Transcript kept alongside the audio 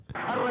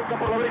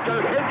Toca por la derecha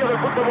el genio del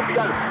fútbol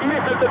mundial. Y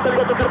deja el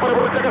tercero a tocar para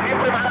Borruchaga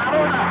siempre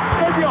Maradona.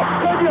 Genio.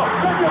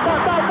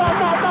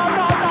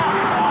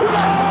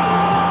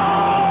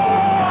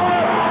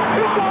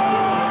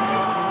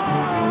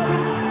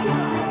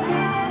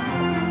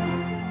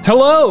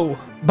 Hello,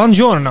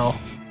 buongiorno,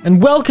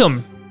 and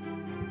welcome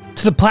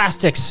to the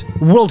Plastics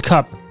World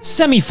Cup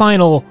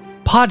semifinal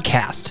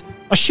podcast.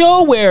 A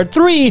show where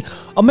three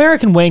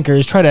American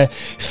wankers try to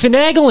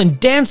finagle and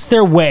dance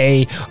their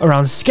way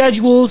around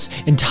schedules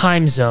and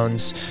time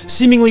zones,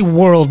 seemingly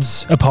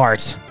worlds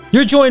apart.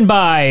 You're joined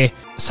by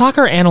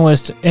soccer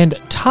analyst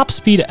and top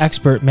speed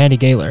expert Maddie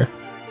Gaylor.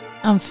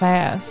 I'm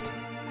fast.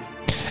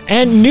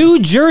 And New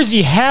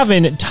Jersey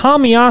having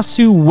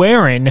Tomiyasu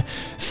wearing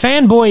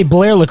fanboy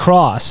Blair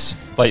Lacrosse.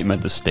 I thought you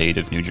meant the state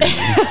of New Jersey.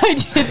 I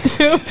did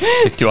too.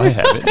 Do I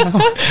have it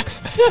now?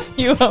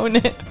 You own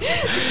it.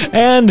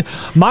 And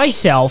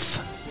myself,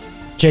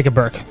 Jacob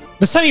Burke.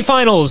 The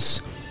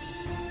semifinals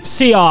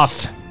see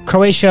off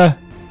Croatia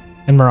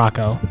and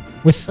Morocco,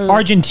 with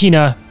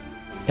Argentina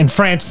and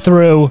France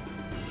through.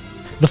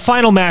 The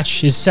final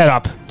match is set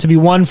up to be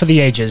one for the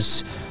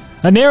ages.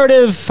 A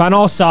narrative on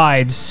all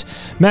sides.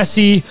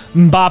 Messi,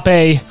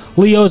 Mbappe,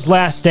 Leo's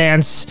last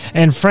dance,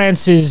 and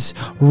France's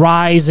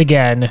rise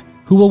again.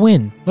 Who will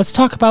win? Let's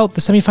talk about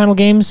the semifinal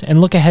games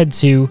and look ahead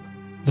to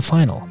the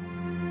final.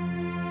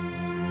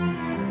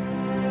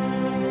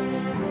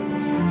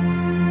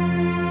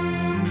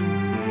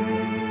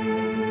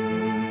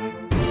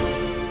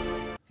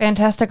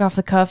 Fantastic off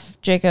the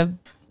cuff, Jacob.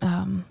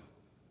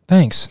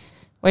 Thanks.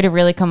 Way to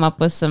really come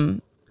up with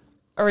some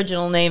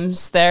original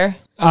names there.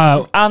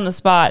 On the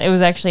spot. It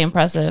was actually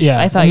impressive. Yeah,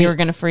 I thought you were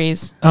going to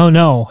freeze. Oh,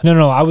 no.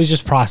 I was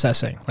just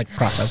processing.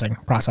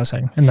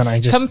 And then I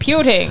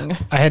Computing.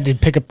 I had to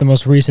pick up the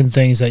most recent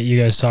things that you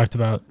guys talked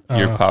about.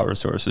 Your power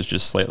source is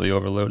just slightly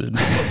overloaded.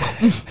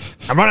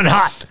 I'm running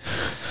hot.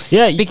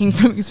 Yeah. Speaking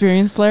from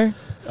experience, Blair.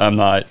 I'm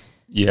not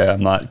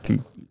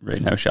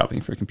right now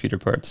shopping for computer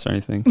parts or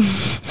anything.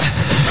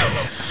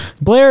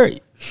 Blair, you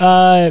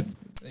had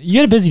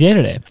a busy day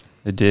today.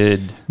 I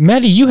did.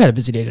 Maddie, you had a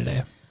busy day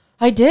today.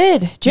 I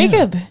did.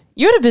 Jacob,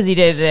 you had a busy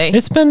day today.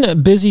 It's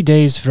been busy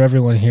days for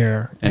everyone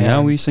here. And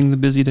now we sing the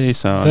busy day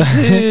song.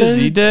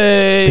 Busy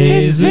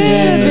day. It's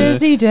been a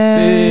busy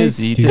day.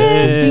 Busy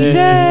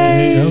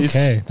day.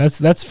 Okay,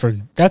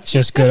 that's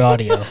just good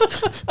audio.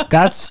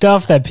 That's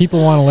stuff that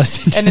people want to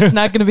listen to. And it's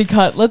not going to be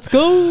cut. Let's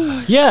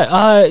go.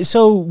 Yeah,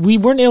 so we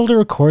weren't able to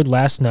record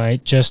last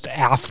night just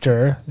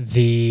after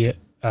the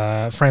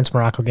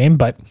France-Morocco game,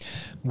 but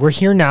we're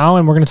here now,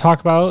 and we're going to talk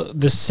about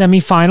the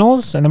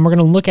semifinals, and then we're going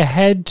to look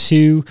ahead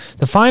to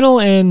the final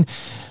and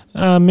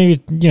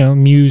maybe,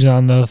 muse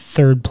on the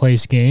third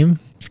place game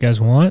if you guys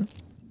want.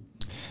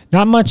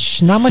 Not much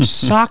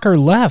soccer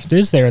left,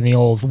 is there, in the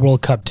old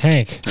World Cup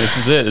tank? This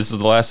is it. This is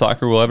the last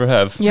soccer we'll ever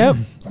have. Yep.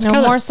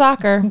 No more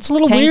soccer. It's a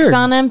little Tanks weird.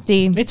 on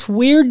empty. It's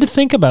weird to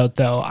think about,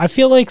 though. I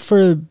feel like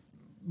for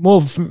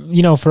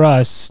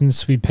us,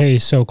 since we pay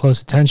so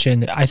close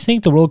attention, I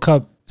think the World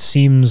Cup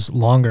seems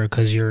longer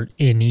because you're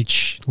in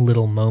each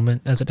little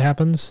moment as it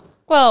happens.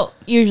 Well,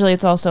 usually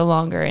it's also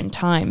longer in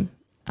time.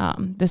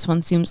 This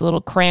one seems a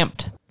little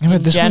cramped. Yeah, but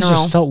in this general. one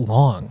just felt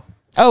long.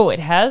 Oh, it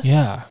has?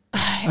 Yeah.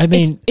 I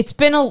mean,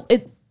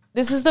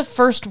 this is the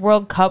first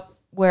World Cup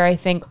where I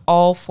think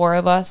all four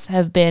of us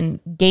have been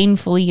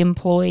gainfully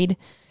employed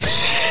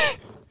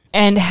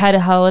and had a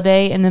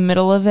holiday in the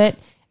middle of it.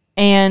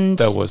 And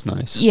That was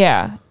nice.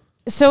 yeah.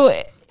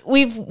 So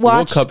we've watched. The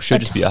World Cup should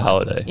just be a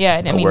holiday.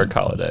 Yeah, a work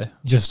holiday.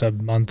 just a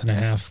month and a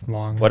half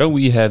long. Why don't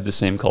we have the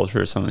same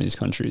culture as some of these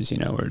countries,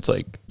 where it's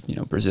like,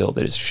 Brazil,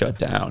 they just shut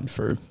down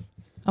for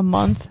a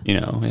month.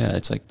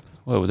 It's like,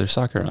 whoa, there's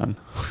soccer on.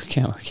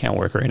 Can't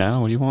work right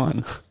now. What do you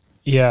want?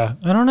 Yeah,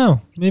 I don't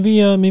know. Maybe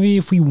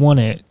if we won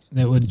it,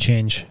 that would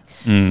change.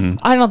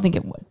 I don't think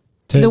it would.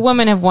 The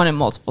women have won it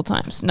multiple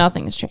times.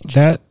 Nothing has changed.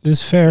 That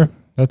is fair.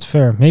 That's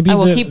fair. Maybe I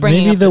will keep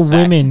bringing up the this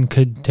fact. women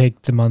could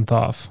take the month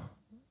off.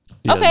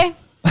 Yeah. Okay.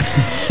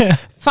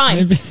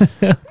 Fine.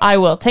 I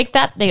will take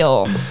that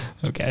deal.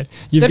 Okay.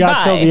 You've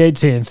got till the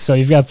 18th, so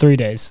you've got 3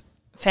 days.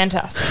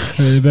 Fantastic.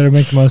 You better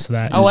make the most of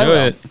that. Oh, I Enjoy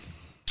will. it.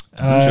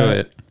 Enjoy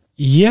it.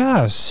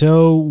 Yeah,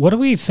 so what do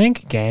we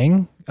think,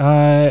 gang?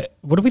 What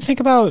do we think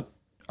about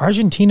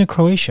Argentina,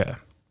 Croatia?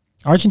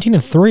 Argentina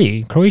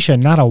 3, Croatia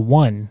not a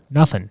 1,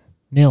 nothing,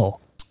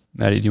 nil.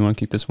 Maddie, do you want to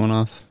kick this one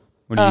off?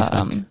 What do you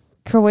think?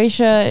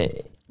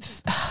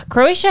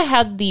 Croatia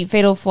had the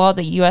fatal flaw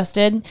that U.S.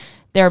 did.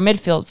 Their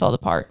midfield fell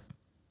apart.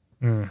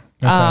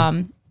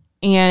 Okay.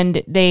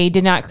 And they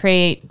did not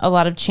create a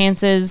lot of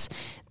chances.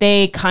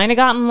 They kind of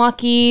gotten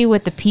lucky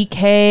with the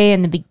PK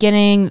in the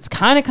beginning. It's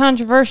kind of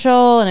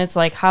controversial, and it's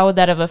like, how would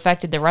that have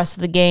affected the rest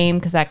of the game?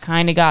 Because that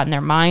kind of got in their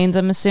minds,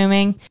 I'm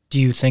assuming. Do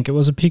you think it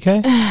was a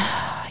PK?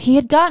 He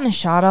had gotten a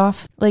shot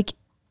off. Like,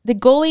 the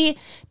goalie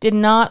did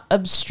not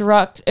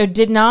obstruct or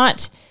did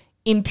not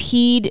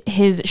impede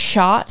his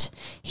shot.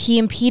 He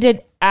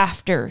impeded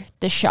after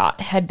the shot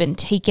had been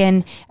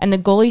taken, and the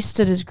goalie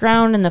stood his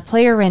ground and the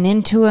player ran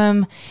into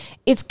him.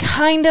 It's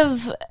kind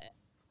of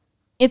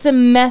It's a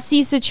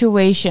messy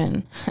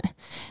situation.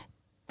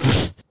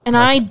 And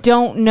I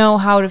don't know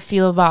how to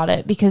feel about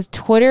it because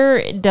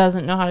Twitter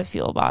doesn't know how to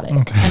feel about it.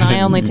 Okay. And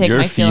I only take Your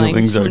my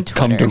feelings from Twitter.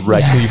 Come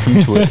directly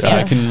from Twitter.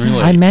 Yes. I can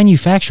relate. I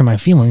manufacture my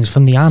feelings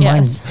from the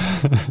online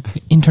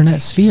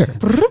internet sphere.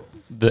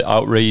 The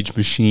outrage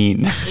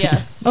machine.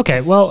 Yes. Okay,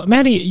 well,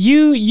 Maddie,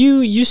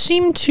 you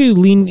seem to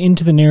lean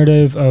into the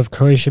narrative of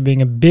Croatia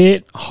being a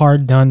bit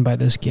hard done by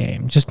this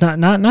game. Just not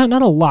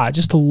a lot,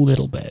 just a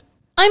little bit.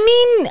 I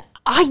mean,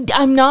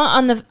 I'm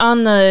not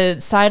on the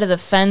side of the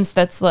fence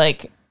that's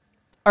like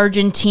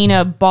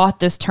Argentina bought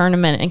this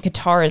tournament and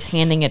Qatar is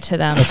handing it to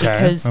them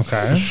because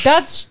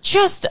that's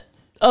just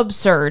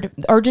absurd.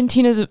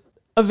 Argentina's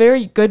a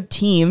very good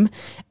team,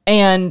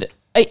 and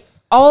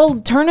all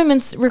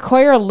tournaments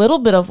require a little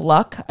bit of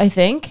luck, I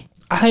think.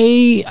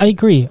 I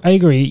agree.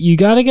 You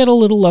got to get a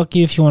little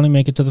lucky if you want to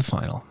make it to the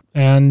final.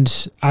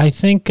 And I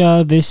think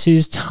this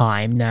is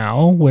time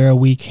now where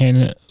we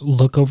can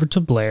look over to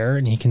Blair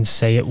and he can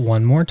say it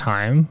one more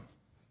time.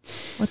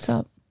 What's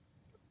up?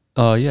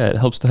 Yeah, it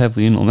helps to have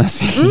Lionel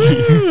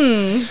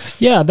Messi.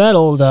 Yeah, that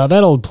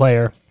old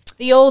player.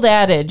 The old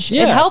adage.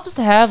 Yeah. It helps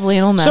to have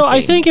Lionel Messi. So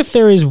I think if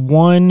there is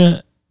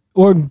one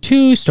or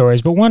two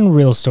stories, but one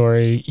real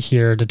story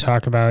here to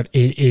talk about,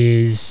 it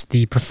is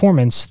the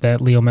performance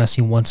that Leo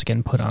Messi once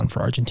again put on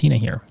for Argentina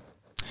here.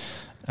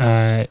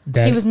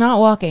 He was not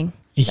walking.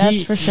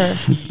 That's for sure.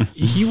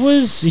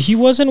 He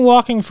wasn't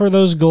walking for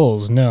those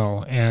goals,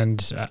 no.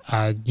 And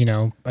I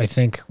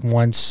think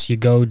once you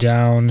go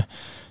down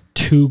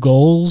 2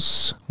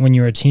 goals when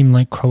you're a team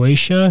like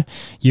Croatia,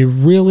 you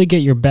really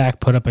get your back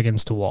put up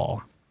against a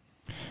wall.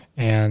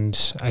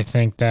 And I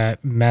think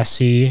that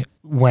Messi,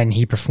 when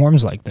he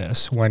performs like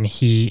this, when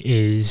he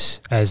is,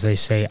 as they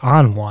say,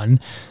 on one,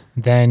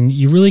 then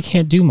you really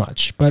can't do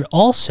much. But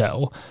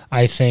also,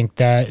 I think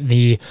that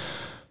the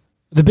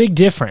big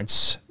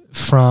difference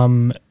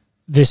from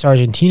this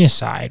Argentina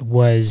side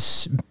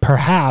was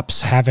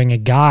perhaps having a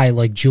guy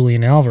like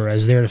Julian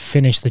Alvarez there to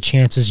finish the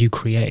chances you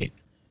create.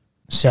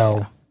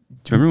 So,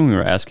 do you remember when we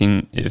were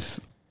asking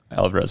if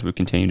Alvarez would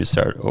continue to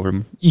start over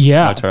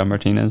Lautaro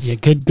Martinez? Yeah,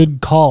 good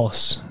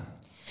calls.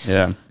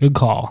 Yeah. Good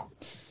call.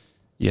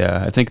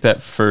 Yeah, I think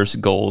that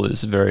first goal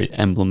is very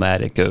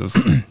emblematic of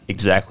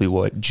exactly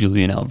what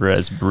Julian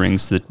Alvarez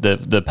brings.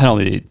 The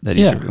penalty that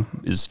he drew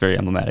is very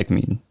emblematic. I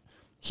mean,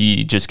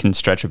 he just can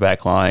stretch a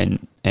back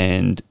line,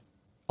 and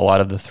a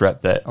lot of the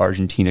threat that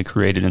Argentina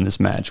created in this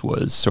match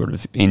was sort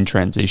of in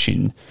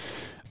transition,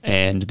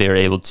 and they were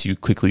able to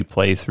quickly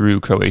play through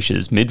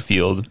Croatia's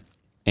midfield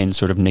and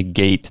sort of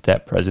negate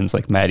that presence,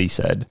 like Maddie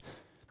said.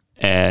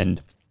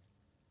 And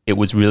it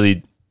was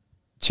really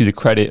to the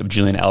credit of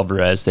Julian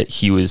Alvarez that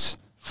he was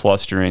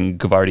flustering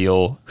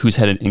Gvardiol, who's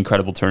had an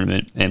incredible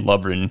tournament, and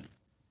Lovren,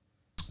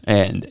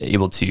 and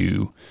able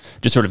to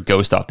just sort of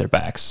ghost off their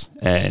backs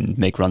and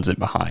make runs in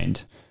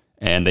behind.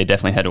 And they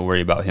definitely had to worry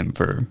about him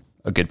for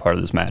a good part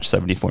of this match,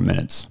 74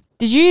 minutes.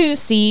 Did you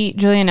see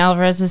Julian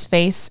Alvarez's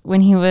face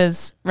when he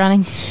was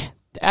running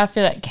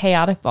after that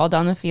chaotic ball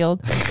down the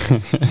field?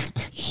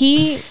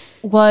 He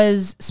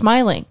was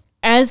smiling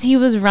as he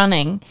was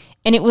running,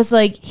 and it was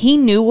like he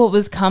knew what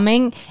was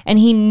coming, and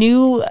he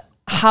knew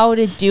how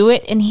to do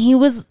it, and he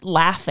was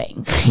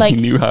laughing. Like,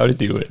 he knew how to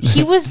do it.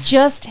 He was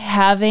just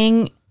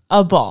having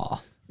a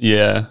ball.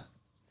 Yeah.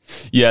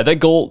 Yeah, that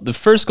goal, the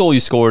first goal he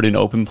scored in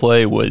open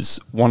play was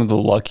one of the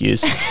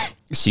luckiest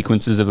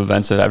sequences of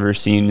events I've ever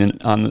seen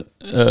on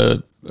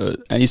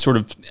any sort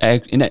of,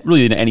 in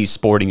any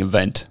sporting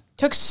event.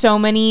 Took so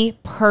many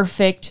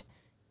perfect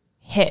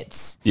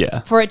hits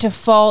Yeah. for it to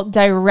fall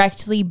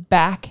directly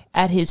back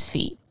at his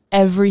feet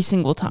every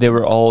single time. They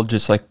were all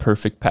just like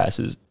perfect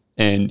passes,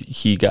 and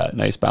he got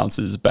nice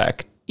bounces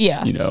back.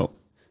 Yeah. You know,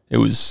 it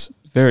was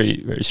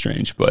very, very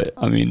strange, but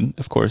I mean,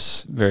 of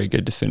course, very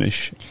good to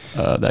finish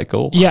that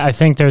goal. Yeah, I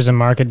think there's a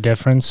marked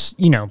difference,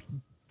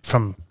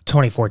 from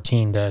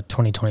 2014 to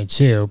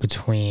 2022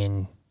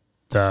 between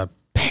the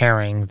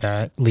pairing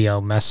that Leo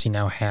Messi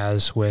now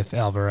has with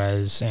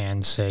Alvarez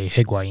and, say,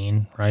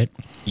 Higuain, right?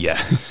 Yeah.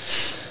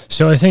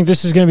 So I think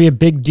this is going to be a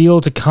big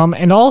deal to come.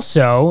 And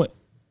also,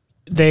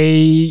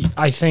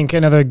 I think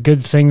another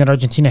good thing that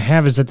Argentina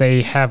have is that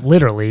they have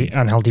literally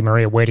Angel Di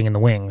Maria waiting in the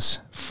wings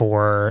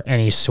for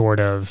any sort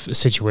of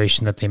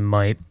situation that they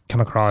might come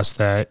across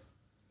that,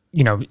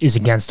 is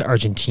against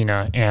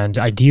Argentina. And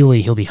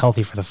ideally, he'll be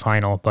healthy for the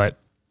final, but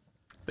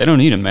they don't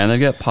need him, man. They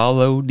got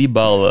Paulo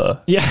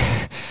Dybala. Yeah,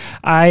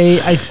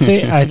 I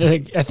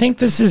think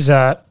this is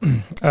a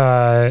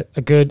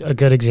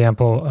good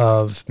example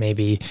of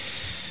maybe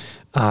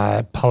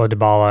Paulo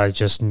Dybala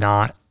just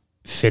not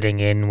fitting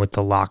in with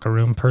the locker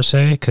room per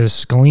se, because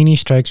Scalini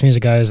strikes me as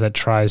a guy that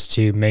tries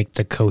to make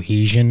the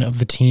cohesion of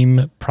the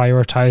team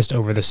prioritized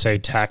over the, say,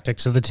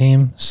 tactics of the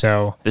team.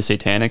 So the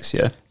Satanics,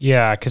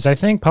 yeah, because I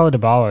think Paulo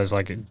Dybala is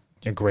like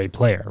a great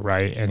player,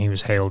 right? And he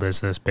was hailed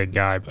as this big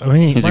guy. I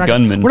mean, he's a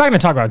gunman. We're not going to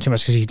talk about him too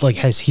much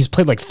because he's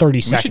played like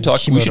 30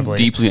 seconds. We should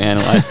deeply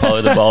analyze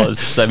Paulo Dybala's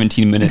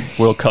 17-minute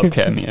World Cup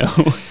cameo.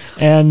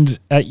 And,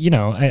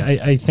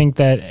 I think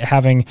that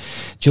having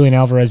Julian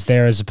Alvarez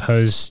there as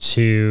opposed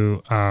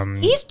to...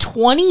 He's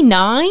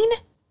 29?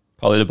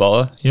 Paulo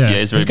Dybala? Yeah,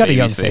 he's got a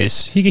young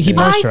face. He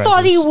moisturizes. I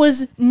thought he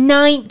was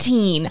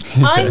 19.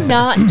 I'm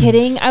not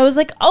kidding. I was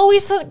like,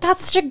 he's got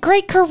such a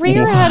great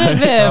career ahead of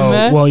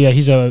him. Well, yeah,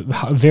 he's a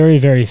very,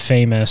 very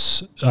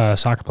famous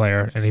soccer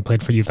player, and he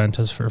played for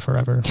Juventus for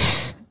forever.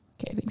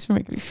 Okay, thanks for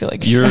making me feel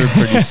like you're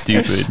pretty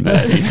stupid,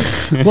 Maddie.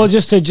 Well,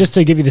 just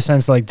to give you the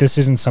sense, like, this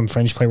isn't some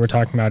French player we're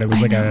talking about. It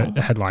was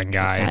a headline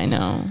guy. I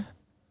know.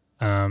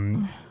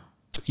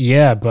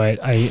 Yeah,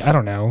 but I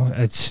don't know.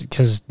 It's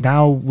because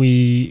now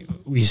we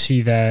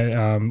see that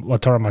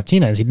Lautaro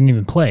Martinez, he didn't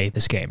even play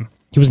this game.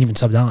 He wasn't even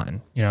subbed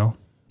on,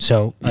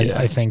 So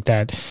I think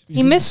that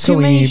he missed too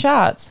many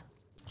shots.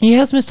 He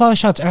has missed a lot of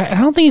shots. I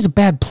don't think he's a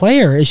bad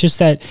player. It's just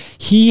that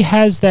he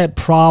has that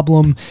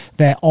problem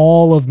that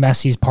all of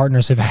Messi's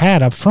partners have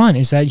had up front,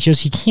 is that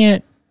he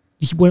can't,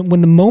 when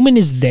the moment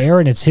is there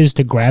and it's his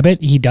to grab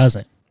it, he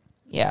doesn't.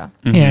 Yeah.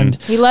 Mm-hmm. And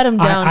he let him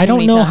down. I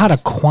don't know times. how to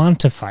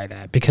quantify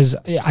that, because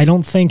I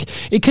don't think,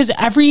 because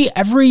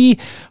every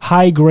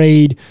high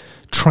grade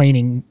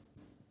training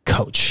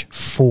coach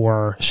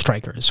for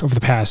strikers over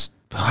the past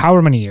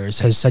however many years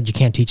has said you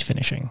can't teach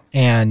finishing.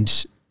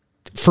 And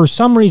for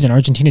some reason,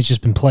 Argentina's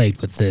just been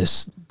plagued with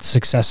this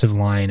successive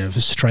line of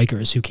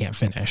strikers who can't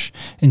finish.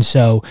 And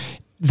so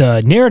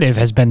the narrative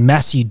has been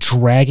Messi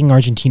dragging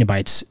Argentina by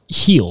its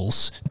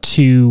heels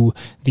to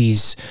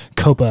these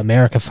Copa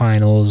America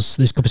finals,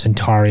 these Copa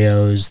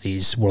Centenarios,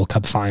 these World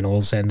Cup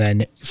finals, and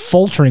then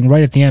faltering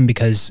right at the end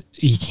because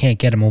he can't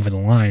get him over the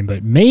line.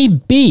 But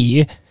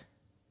maybe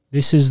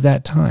this is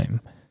that time.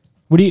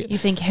 What do you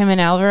think him and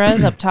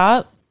Alvarez up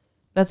top?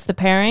 That's the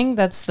pairing.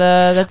 That's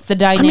the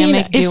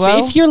dynamic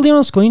duo. If you're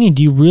Lionel Scaloni,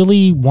 do you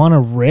really want to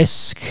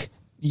risk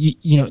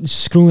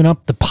screwing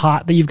up the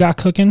pot that you've got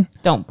cooking?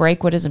 Don't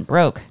break what isn't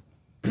broke.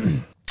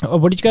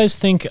 What did you guys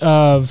think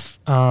of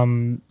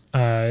the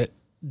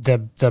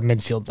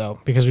midfield,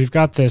 though? Because we've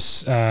got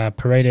this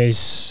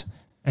Paredes,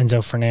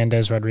 Enzo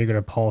Fernandez, Rodrigo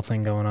de Paul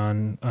thing going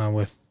on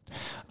with.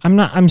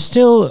 I'm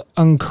still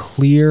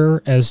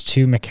unclear as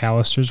to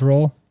McAllister's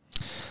role.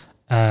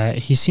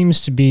 He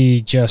seems to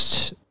be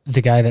just the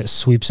guy that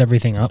sweeps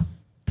everything up,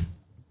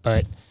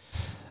 but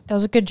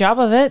does a good job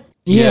of it.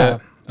 Yeah.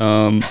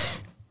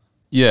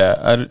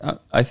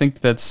 I think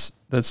that's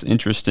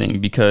interesting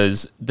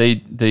because they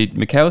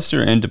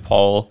McAllister and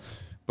DePaul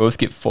both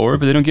get forward,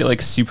 but they don't get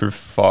like super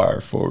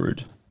far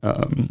forward,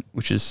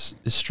 which is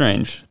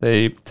strange.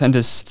 They tend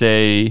to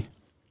stay,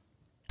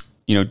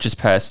 just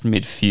past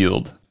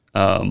midfield,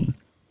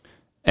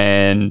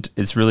 and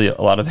it's really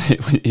a lot of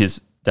it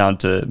is down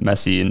to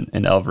Messi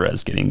and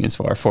Alvarez getting as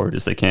far forward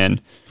as they can.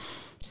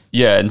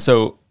 Yeah, and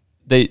so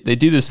they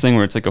do this thing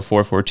where it's like a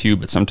 4-4-2,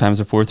 but sometimes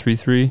a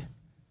 4-3-3,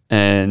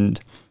 and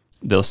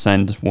they'll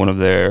send one of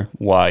their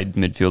wide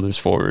midfielders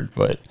forward.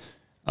 But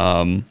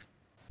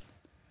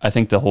I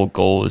think the whole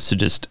goal is to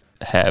just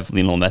have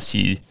Lionel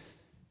Messi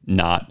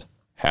not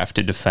have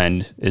to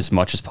defend as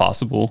much as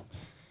possible.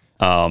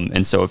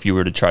 And so if you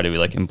were to try to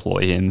like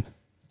employ him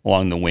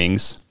along the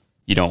wings,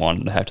 you don't want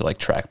him to have to like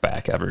track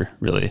back ever,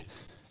 really.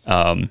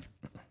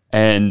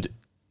 And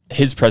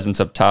his presence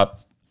up top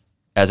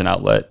as an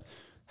outlet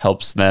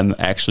helps them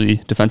actually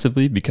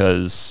defensively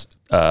because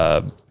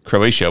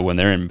Croatia, when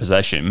they're in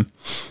possession,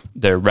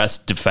 their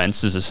rest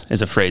defense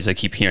is a phrase I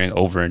keep hearing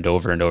over and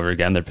over and over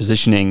again. Their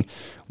positioning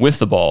with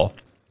the ball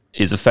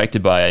is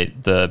affected by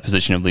the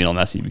position of Lionel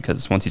Messi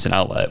because once he's an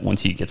outlet,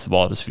 once he gets the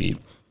ball at his feet,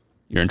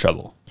 you're in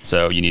trouble.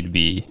 So you need to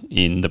be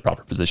in the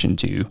proper position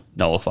to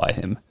nullify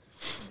him.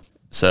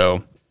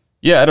 So,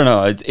 yeah, I don't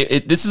know.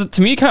 This is,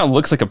 to me, kind of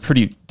looks like a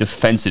pretty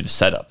defensive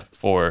setup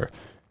for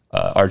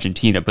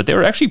Argentina, but they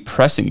were actually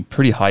pressing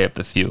pretty high up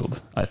the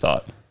field, I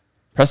thought.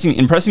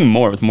 Pressing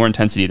more with more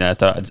intensity than I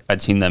thought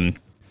I'd seen them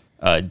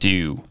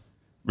do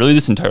really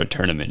this entire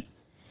tournament.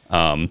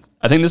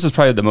 I think this is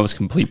probably the most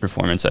complete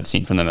performance I've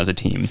seen from them as a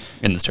team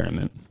in this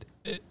tournament.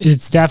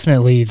 It's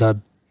definitely the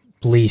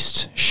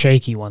least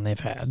shaky one they've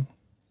had.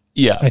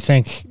 Yeah. I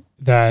think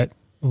that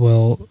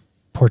will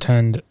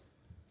portend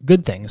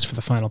good things for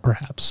the final,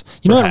 perhaps.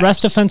 You know what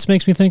rest defense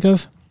makes me think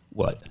of?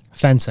 What?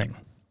 Fencing.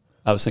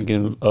 I was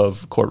thinking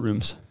of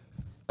courtrooms.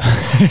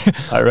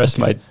 I rest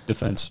my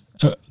defense.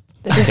 The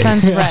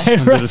defense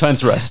rest. The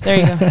defense rest. There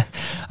you go.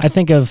 I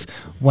think of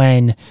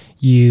when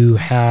you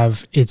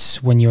have,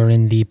 it's when you're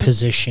in the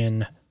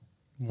position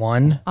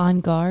one.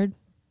 On guard.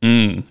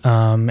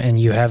 And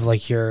you have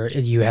like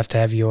you have to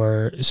have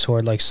your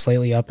sword like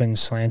slightly up and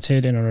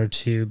slanted in order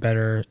to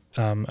better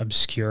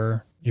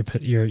obscure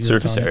your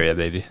surface opponent. area,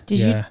 baby. Did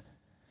you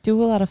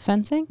do a lot of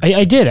fencing?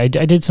 I did. I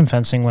did some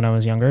fencing when I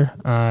was younger,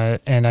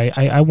 and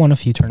I won a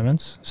few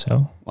tournaments.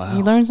 So wow,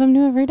 you learn something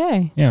new every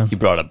day. Yeah, you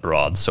brought a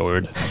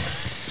broadsword.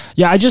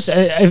 Yeah, I just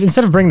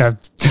instead of bringing a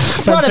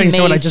fencing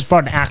sword, I just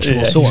brought an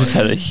actual sword. You just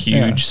had a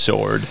huge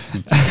sword.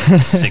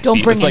 6 Don't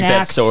feet. bring It's like an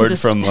that axe sword to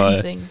from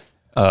fencing.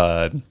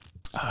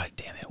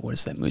 damn it, what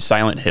is that movie?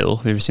 Silent Hill.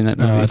 Have you ever seen that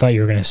movie? I thought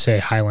you were going to say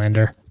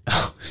Highlander.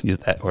 Either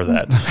that or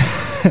that.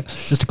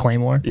 Just a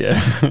claymore. Yeah.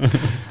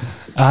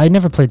 I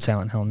never played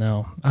Silent Hill.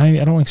 No, I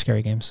don't like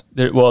scary games.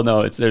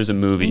 There's a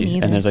movie,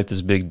 neither. and there's like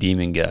this big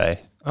demon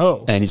guy.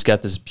 Oh. And he's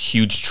got this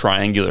huge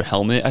triangular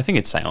helmet. I think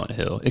it's Silent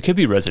Hill. It could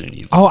be Resident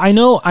Evil. Oh, I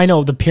know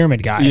the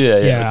pyramid guy.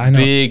 Yeah, I know.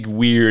 big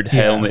weird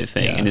helmet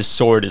thing, yeah. and his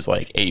sword is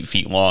like 8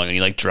 feet long, and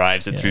he like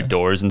drives it through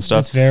doors and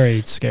stuff. It's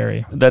very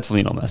scary. That's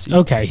Lionel Messi.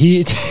 Okay,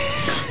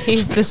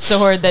 He's the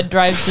sword that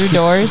drives through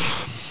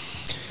doors.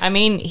 I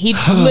mean, he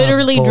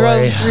literally boy.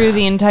 drove through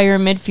the entire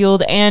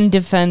midfield and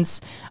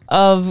defense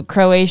of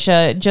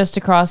Croatia just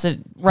across it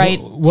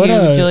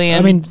to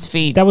Julian's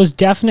feet. That was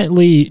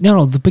definitely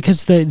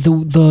because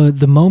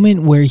the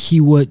moment where he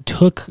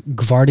took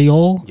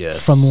Gvardiol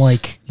from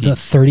like the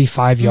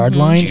 35-yard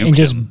line and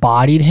just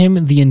bodied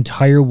him the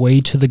entire way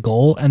to the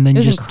goal, and then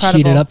just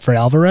teed it up for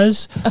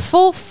Alvarez. A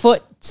full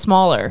foot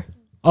smaller.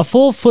 A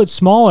full foot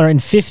smaller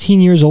and 15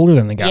 years older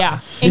than the guy. Yeah,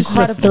 this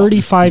incredible.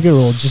 is a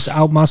 35-year-old just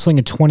out-muscling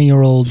a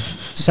 20-year-old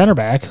center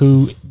back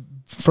who,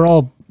 for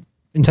all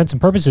intents and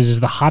purposes, is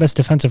the hottest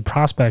defensive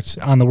prospect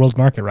on the world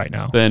market right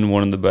now. Been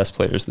one of the best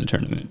players in the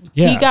tournament.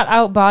 Yeah. He got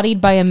outbodied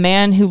by a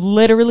man who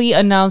literally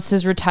announced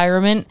his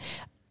retirement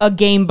a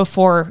game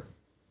before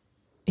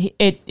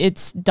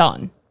it's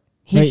done.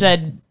 He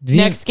said,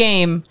 next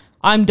game,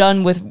 I'm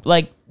done with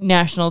like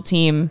national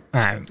team.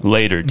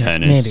 Later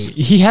tennis.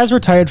 Maybe. He has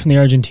retired from the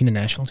Argentina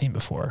national team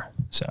before,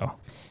 so.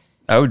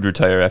 I would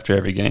retire after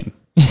every game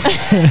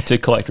to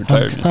collect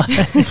retirement.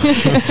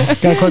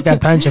 Gotta collect that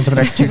pension for the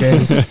next 2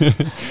 days.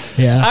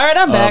 Yeah. All right,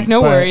 I'm back.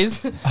 No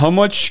worries. How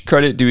much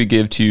credit do we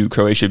give to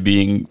Croatia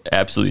being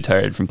absolutely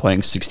tired from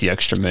playing 60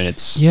 extra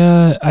minutes?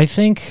 Yeah, I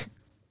think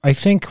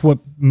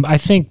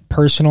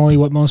personally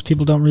what most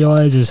people don't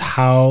realize is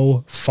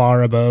how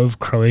far above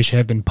Croatia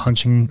have been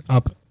punching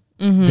up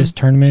this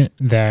tournament,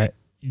 that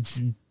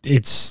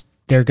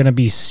they're going to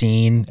be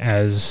seen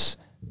as,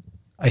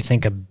 I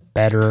think, a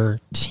better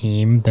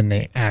team than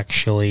they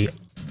actually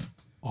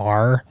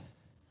are.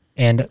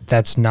 And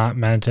that's not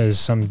meant as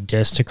some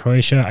diss to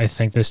Croatia. I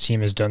think this team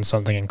has done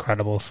something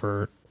incredible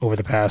for over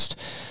the past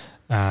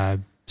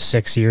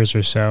 6 years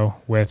or so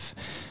with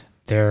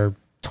their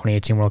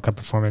 2018 World Cup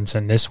performance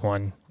and this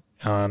one.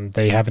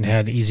 They haven't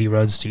had easy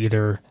roads to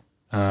either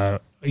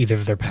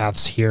of their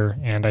paths here,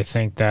 and I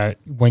think that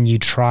when you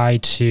try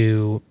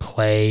to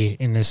play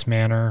in this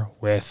manner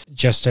with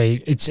just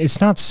it's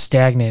not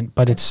stagnant,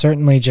 but it's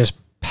certainly just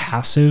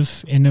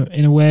passive in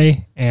a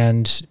way,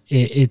 and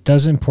it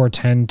doesn't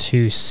portend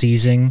to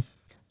seizing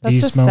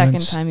these That's the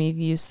moments. second time you've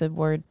used the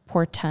word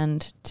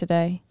portend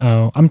today.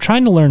 Oh, I'm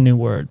trying to learn new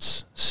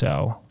words,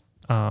 so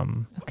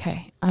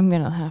Okay, I'm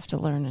gonna have to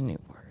learn a new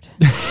word.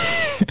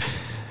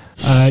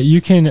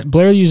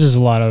 Blair uses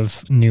a lot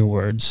of new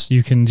words.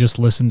 You can just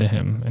listen to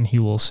him and he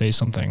will say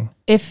something.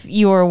 If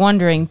you are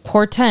wondering,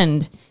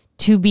 portend,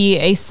 to be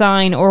a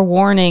sign or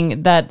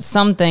warning that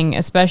something,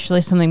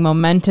 especially something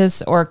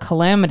momentous or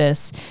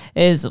calamitous,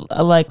 is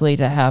likely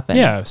to happen.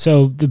 Yeah,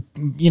 so the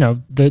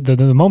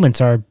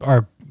moments are I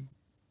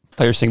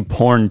thought you were saying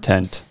porn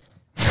tent.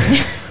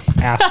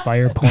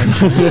 aspire porn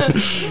tent.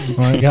 You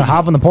gotta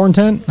hop in the porn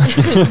tent.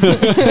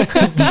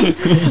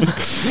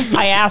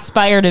 I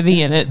aspire to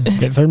be in it.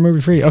 Get third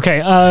movie free. Okay.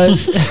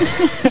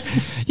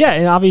 Yeah,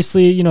 and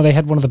obviously, they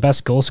had one of the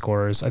best goal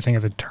scorers, I think,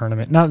 of the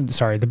tournament. One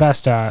of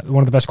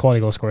the best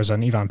quality goal scorers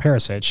on Ivan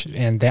Perisic,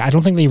 and I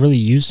don't think they really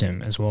used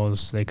him as well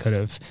as they could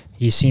have.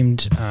 He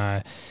seemed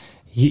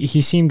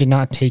he seemed to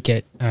not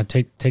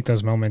take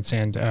those moments,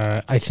 and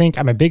I think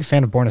I'm a big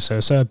fan of Borna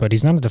Sosa, but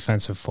he's not a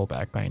defensive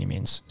fullback by any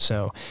means.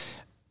 So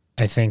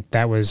I think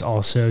that was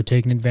also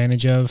taken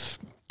advantage of.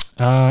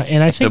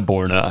 And I think the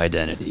Borna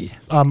identity.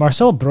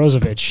 Marcel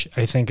Brozovic,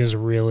 I think, is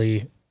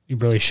really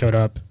showed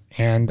up.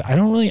 And I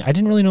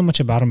didn't really know much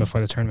about him before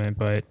the tournament,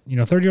 but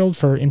 30-year-old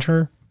for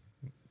Inter,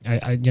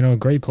 a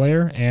great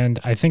player. And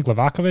I think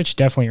Livakovic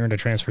definitely earned a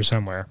transfer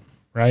somewhere,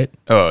 right?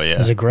 Oh yeah,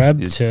 Zagreb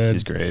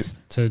he's great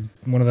to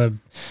one of the,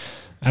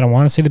 I don't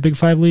want to say the Big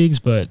Five leagues,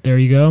 but there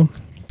you go.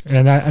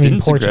 And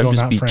Didn't Portugal, Zagreb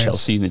just not beat France.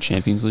 Chelsea in the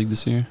Champions League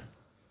this year?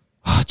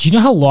 Do you know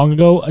how long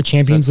ago a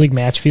Champions League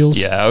match feels?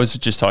 Yeah, I was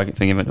just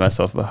thinking to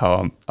myself about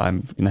how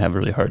I'm going to have a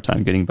really hard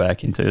time getting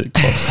back into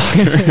club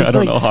soccer. I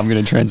don't know how I'm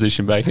going to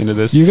transition back into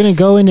this. You're going to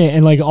go in it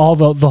and like all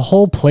the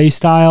whole play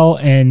style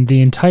and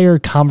the entire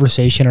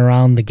conversation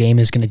around the game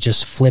is going to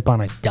just flip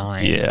on a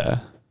dime.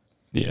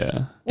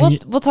 Yeah.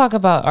 We'll talk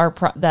about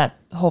that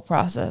whole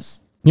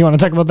process. You want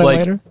to talk about that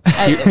later?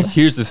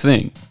 Here's the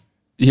thing.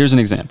 Here's an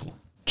example.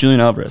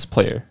 Julian Alvarez,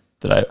 player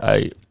that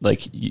I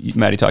like,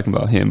 Maddie talking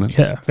about him.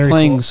 Yeah, very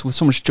playing cool. with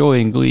so much joy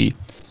and glee.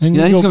 And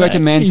then he's going back to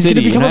Man He's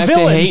City, gonna become and I a have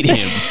villain. to hate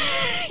him.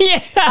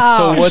 Yeah.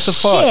 So what the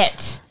fuck?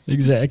 Shit.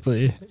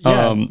 Exactly.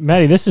 Yeah,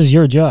 Maddie, this is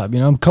your job.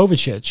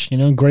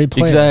 Kovacic, great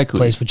player. Exactly.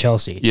 Plays for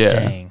Chelsea. Yeah.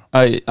 Dang.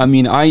 I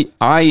mean, I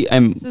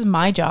am This is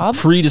my job.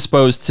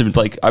 predisposed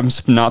to I'm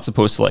not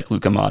supposed to like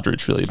Luka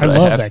Modric really, but I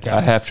love that guy. I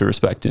have to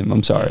respect him.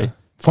 I'm sorry.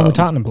 Former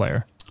Tottenham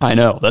player. I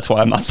know. That's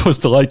why I'm not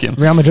supposed to like him.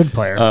 Real Madrid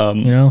player.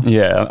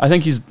 Yeah, I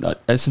think he's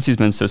since he's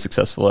been so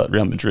successful at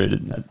Real Madrid,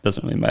 it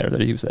doesn't really matter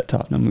that he was at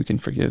Tottenham. We can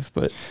forgive,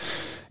 but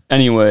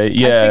anyway,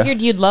 yeah. I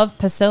figured you'd love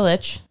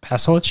Pasilic.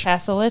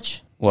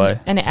 Pasilic? Why?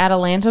 An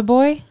Atalanta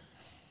boy.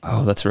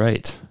 Oh, that's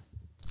right.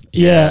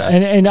 Yeah,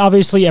 and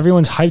obviously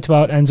everyone's hyped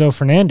about Enzo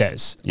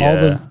Fernandez. Yeah, all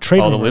the trade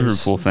rumors.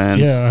 Liverpool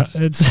fans. Yeah,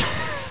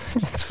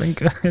 it's been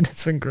good.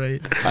 It's been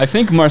great. I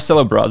think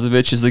Marcelo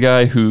Brozovic is the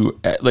guy who,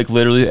 like,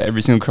 literally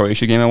every single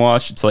Croatia game I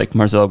watched, it's like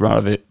Marcelo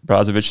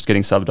Brozovic is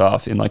getting subbed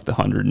off in like the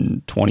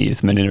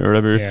 120th minute or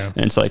whatever,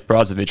 and it's like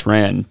Brozovic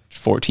ran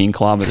 14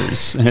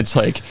 kilometers, and it's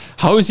like,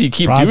 how does he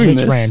keep doing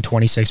this? Brozovic ran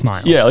 26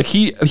 miles. Yeah, like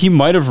he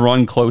might have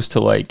run close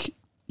to like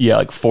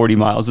 40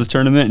 miles this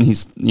tournament, and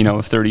he's, a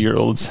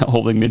 30-year-old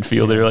holding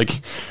midfielder.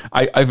 Like,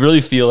 I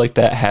really feel like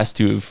that has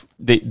to have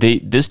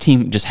this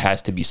team just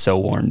has to be so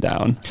worn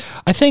down.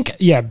 I think,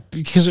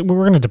 because we're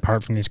going to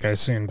depart from these guys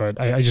soon, but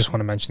I just want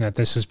to mention that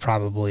this is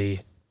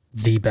probably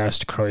the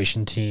best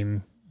Croatian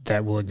team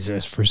that will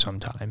exist for some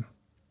time.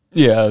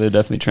 Yeah, they're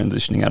definitely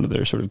transitioning out of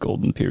their sort of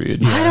golden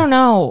period. I don't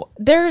know.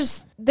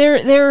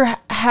 There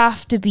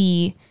have to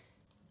be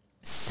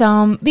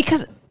some,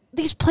 because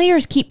these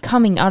players keep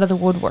coming out of the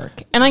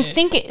woodwork. And I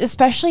think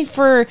especially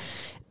for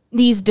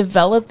these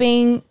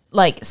developing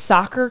like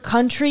soccer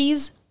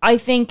countries, I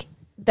think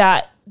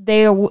that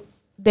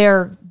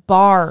their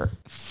bar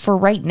for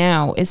right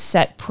now is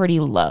set pretty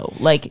low.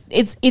 Like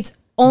it's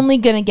only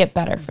going to get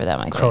better for them,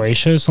 I think.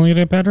 Croatia is only going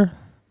to get better?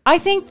 I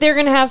think they're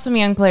going to have some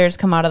young players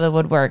come out of the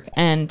woodwork,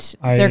 and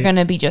they're going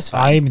to be just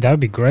fine. That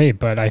would be great,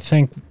 but I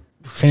think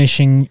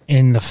finishing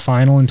in the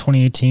final in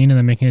 2018 and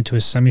then making it to a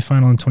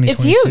semifinal in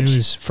 2022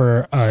 is,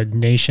 for a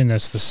nation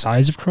that's the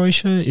size of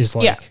Croatia, is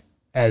like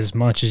as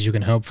much as you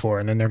can hope for.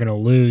 And then they're going to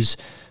lose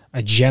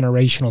a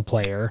generational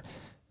player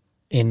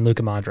in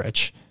Luka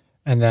Modric.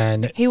 And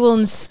then he will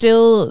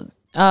instill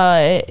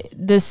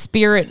the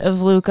spirit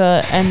of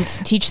Luka and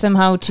teach them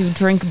how to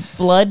drink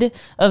blood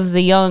of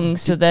the young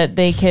so that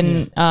they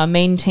can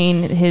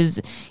maintain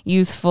his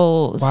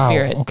youthful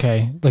spirit.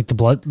 Okay, like the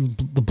blood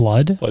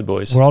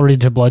boys. We're already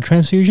to blood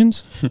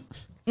transfusions.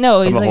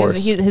 No, he's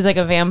like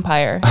a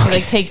vampire. He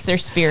like takes their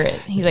spirit.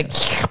 He's like,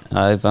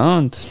 I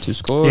want to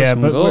score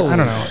some goals. I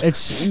don't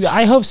know.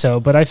 I hope so,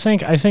 but I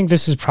think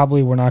this is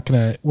probably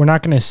whatever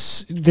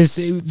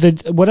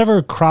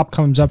crop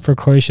comes up for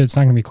Croatia, it's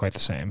not gonna be quite the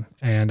same.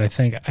 And I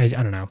think I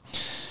don't know.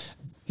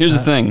 Here's the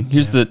thing.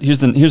 Here's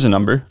a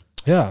number.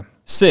 Yeah.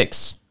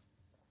 6.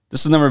 This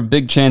is the number of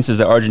big chances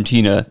that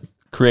Argentina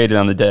created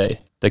on the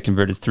day. They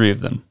converted 3 of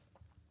them.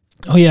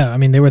 Oh yeah, I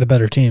mean they were the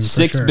better team.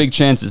 6 big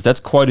chances. That's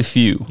quite a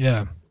few.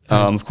 Yeah.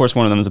 Of course,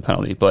 one of them is a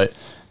penalty, but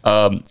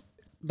it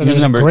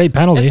was a great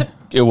penalty.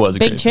 It was a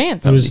big great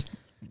chance. Penalty.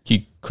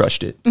 He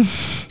crushed it.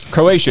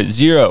 Croatia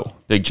 0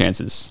 big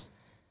chances.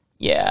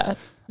 Yeah,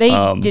 they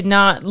did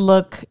not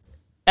look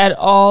at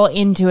all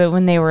into it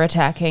when they were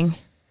attacking.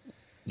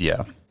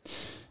 Yeah.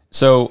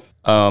 So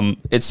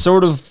it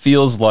sort of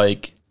feels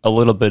like a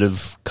little bit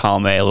of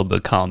column A, a little bit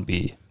of column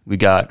B. We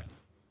got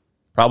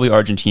probably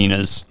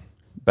Argentina's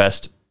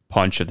best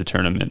punch of the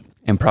tournament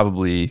and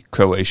probably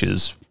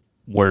Croatia's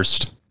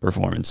worst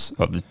performance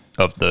of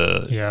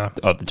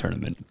the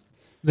tournament.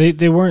 They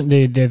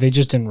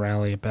just didn't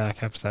rally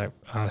back after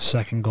that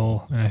second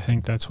goal, and I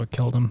think that's what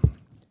killed them.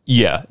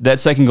 Yeah, that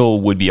second goal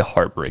would be a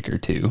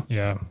heartbreaker too.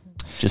 Yeah,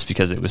 just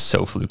because it was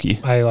so fluky.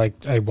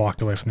 I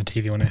walked away from the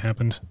TV when it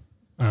happened.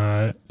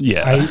 I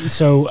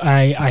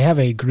have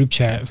a group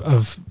chat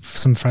of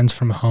some friends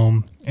from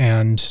home,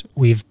 and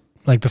we've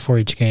before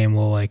each game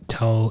we'll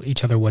tell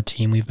each other what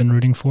team we've been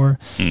rooting for,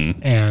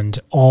 and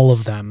all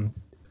of them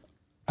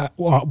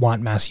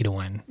want Messi to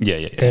win.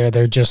 Yeah.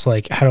 They're just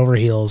head over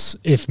heels.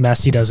 If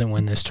Messi doesn't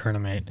win this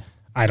tournament,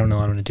 I don't know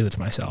what I'm going to do with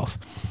myself.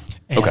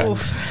 And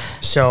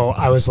so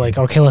I was like,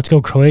 okay, let's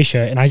go Croatia.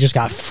 And I just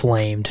got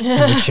flamed in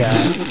the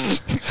chat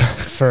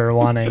for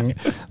wanting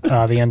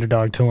the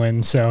underdog to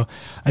win. So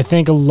I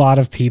think a lot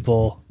of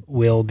people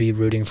will be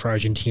rooting for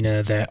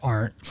Argentina that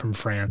aren't from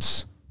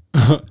France.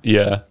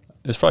 Yeah.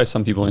 There's probably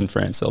some people in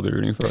France that'll be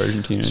rooting for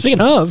Argentina. Speaking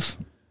of,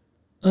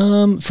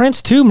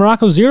 France 2,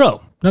 Morocco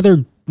 0.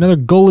 Another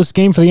goalless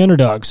game for the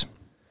underdogs.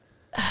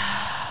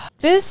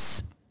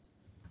 This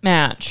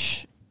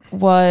match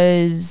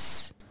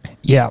was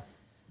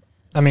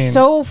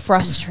so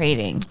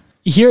frustrating.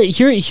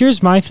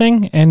 Here's my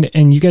thing,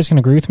 and you guys can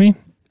agree with me.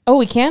 Oh,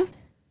 we can?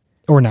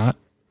 Or not.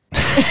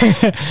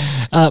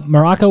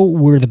 Morocco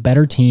were the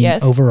better team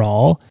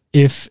overall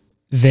if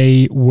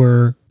they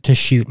were to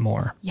shoot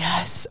more.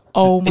 Yes.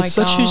 Oh my god.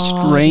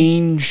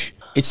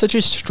 It's such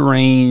a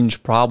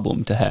strange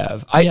problem to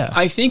have.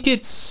 I think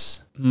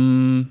it's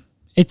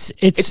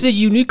a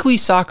uniquely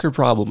soccer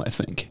problem, I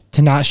think.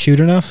 To not shoot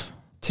enough?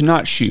 To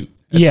not shoot.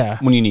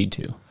 When you need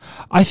to.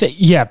 I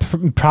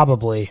think,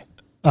 probably.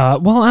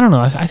 Well, I don't know.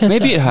 I guess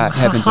maybe it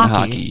happens in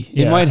hockey.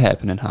 Yeah. It might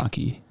happen in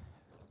hockey.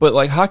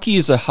 But hockey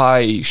is a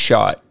high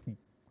shot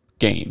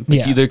game.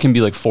 There can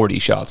be 40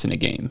 shots in a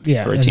game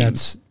for a team.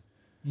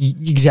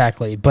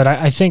 Exactly. But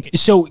I think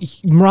so.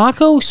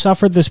 Morocco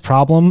suffered this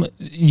problem.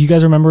 You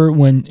guys remember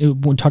when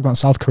we talked about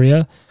South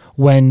Korea,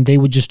 when they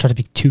would just try to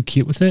be too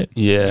cute with it?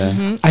 Yeah.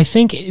 Mm-hmm. I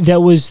think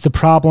that was the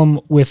problem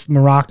with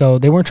Morocco.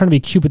 They weren't trying to be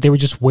cute, but they were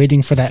just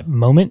waiting for that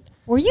moment.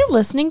 Were you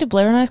listening to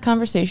Blair and I's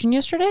conversation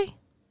yesterday?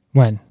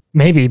 When?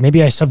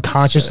 Maybe I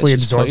subconsciously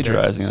It's just absorbed it.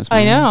 plagiarizing us,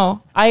 I man.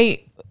 know.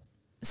 I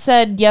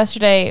said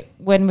yesterday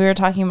when we were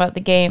talking about the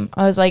game,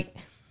 I was like,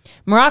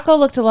 Morocco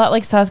looked a lot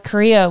like South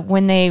Korea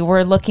when they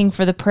were looking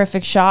for the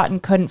perfect shot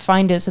and couldn't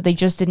find it, so they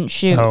just didn't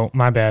shoot. Oh,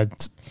 my bad.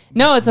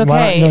 No, it's Why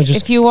okay. not- no,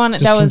 just- if you want,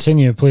 Just that was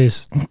continue,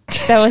 please.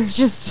 that was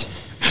just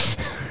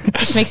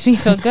just makes me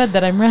feel good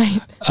that I'm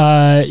right.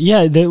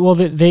 Yeah. They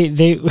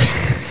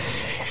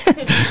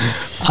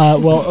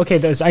well, okay.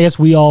 I guess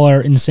we all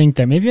are in sync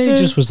there. Maybe I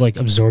just was like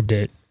absorbed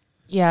it.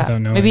 Yeah,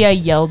 don't know. maybe I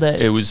yelled it.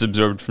 It was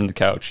absorbed from the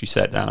couch. You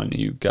sat down and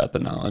you got the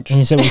knowledge. And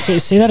you said, well,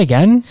 say that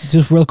again,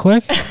 just real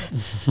quick.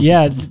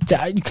 Yeah,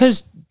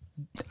 because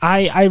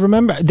I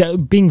remember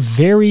being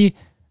very,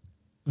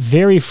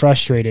 very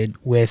frustrated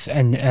with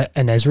an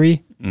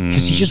Esri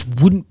because he just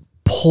wouldn't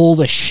pull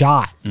the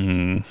shot.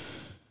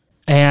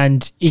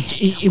 And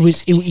there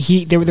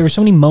were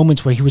so many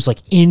moments where he was like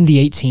in the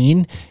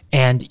 18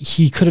 and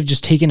he could have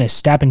just taken a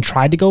step and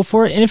tried to go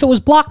for it. And if it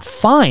was blocked,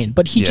 fine.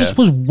 But he just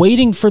was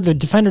waiting for the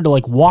defender to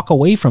like walk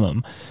away from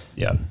him.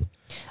 Yeah.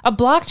 A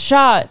blocked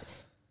shot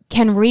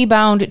can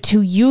rebound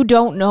to you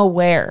don't know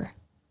where.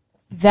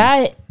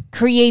 That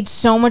creates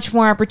so much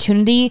more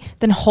opportunity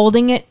than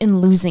holding it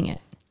and losing it.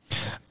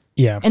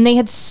 Yeah. And they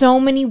had so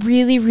many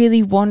really,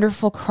 really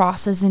wonderful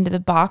crosses into the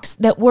box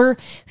that were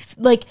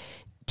like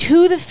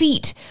to the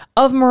feet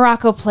of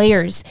Morocco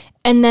players.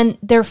 And then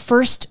their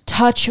first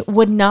touch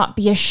would not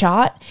be a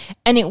shot.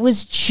 And it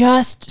was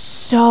just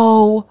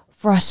so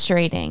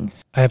frustrating.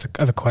 I have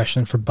a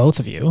question for both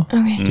of you.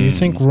 Okay. Do you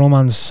think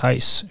Roman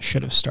Saiz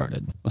should have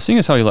started? Well, seeing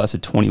as how he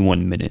lasted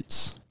 21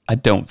 minutes, I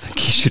don't think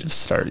he should have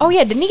started. Oh,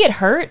 yeah. Didn't he get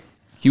hurt?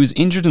 He was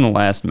injured in the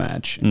last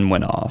match and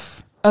went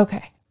off.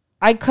 Okay.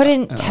 I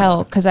couldn't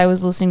tell because I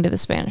was listening to the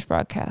Spanish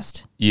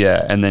broadcast.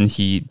 Yeah, and then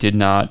he did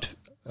not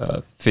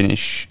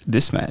finish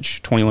this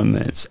match, 21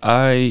 minutes.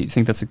 I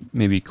think that's a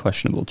maybe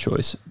questionable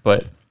choice.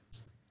 But,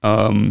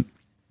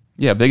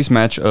 yeah, biggest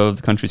match of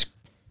the country's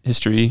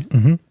history.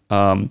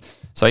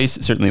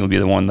 Saiz certainly will be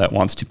the one that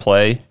wants to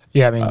play.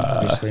 Yeah, I mean,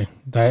 obviously.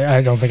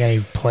 I don't think any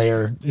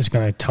player is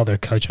going to tell their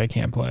coach I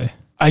can't play.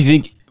 I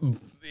think,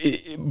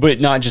 but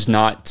not saying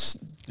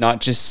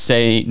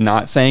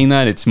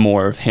that. It's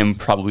more of him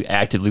probably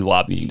actively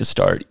lobbying to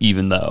start,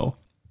 even though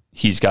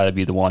he's got to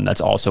be the one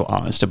that's also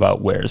honest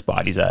about where his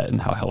body's at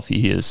and how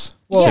healthy he is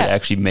to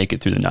actually make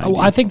it through the 90.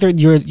 Well, I think that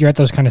you're at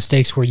those kind of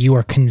stakes where you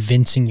are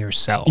convincing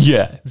yourself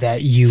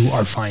that you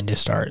are fine to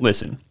start.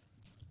 Listen,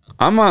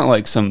 I'm not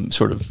like some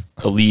sort of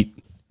elite,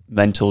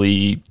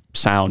 mentally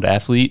sound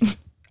athlete.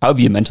 I would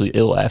be a mentally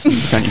ill athlete,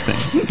 if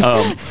anything.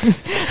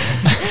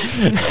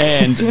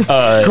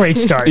 Great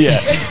start. Yeah.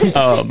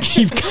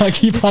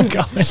 Keep on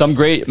going. Some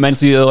great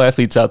mentally ill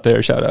athletes out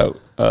there. Shout out.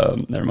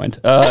 Never mind.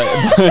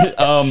 Shout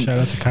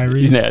out to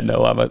Kyrie. Yeah,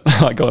 no, I'm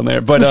not going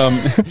there. But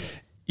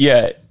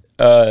yeah,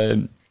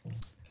 I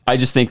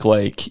just think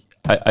like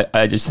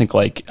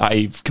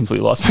I've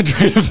completely lost my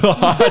train of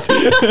thought.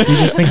 You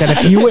just think that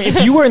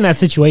if you were in that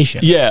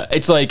situation, Yeah,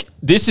 it's like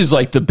this is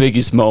like the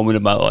biggest moment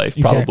of my life,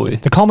 probably.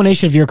 the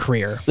culmination of your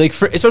career, Like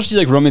especially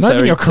like Roman not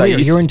even your career,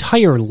 Saiz. your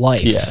entire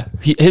life. Yeah,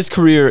 his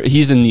career.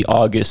 He's in the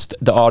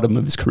autumn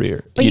of his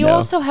career. But you know?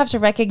 also have to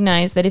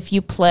recognize that if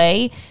you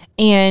play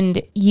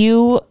and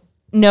you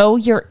know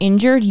you're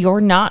injured, you're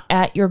not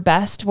at your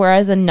best,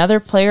 whereas another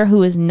player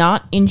who is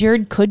not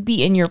injured could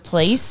be in your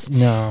place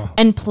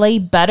and play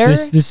better.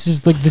 This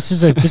is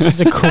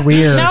a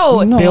career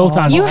built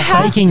on You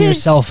have psyching to-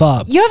 yourself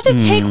up. You have to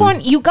take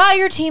one. You got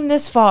your team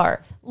this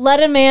far.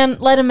 Let a man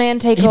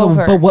take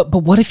over.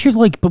 But what if you're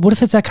like? But what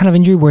if it's that kind of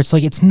injury where it's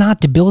like it's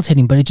not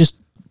debilitating, but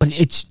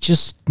it's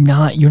just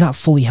not. You're not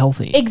fully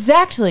healthy.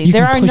 Exactly. You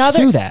can push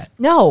through that.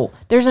 No,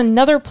 there's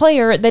another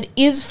player that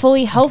is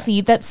fully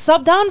healthy that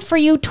subbed on for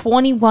you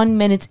 21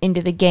 minutes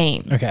into the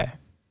game. Okay.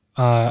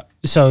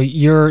 So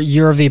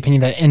you're of the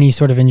opinion that any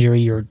sort of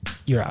injury, you're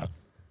out.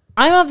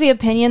 I'm of the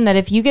opinion that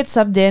if you get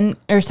subbed in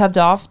or subbed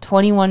off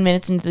 21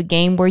 minutes into the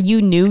game where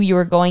you knew you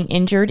were going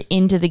injured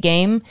into the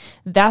game,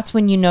 that's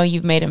when you know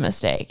you've made a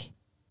mistake.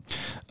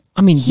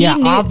 I mean, He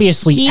knew-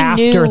 obviously he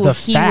after knew the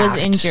he fact. was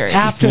injured.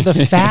 After the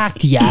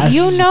fact, yes.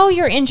 You know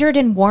you're injured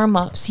in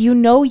warm-ups. You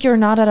know you're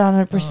not at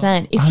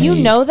 100%. If you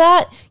know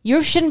that,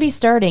 you shouldn't be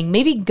starting.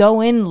 Maybe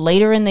go in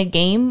later in the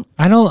game.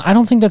 I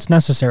don't think that's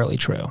necessarily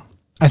true.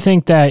 I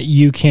think that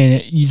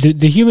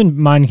the human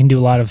mind can do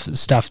a lot of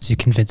stuff to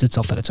convince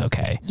itself that it's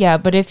okay. Yeah,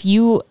 but if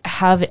you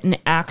have an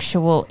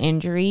actual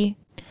injury,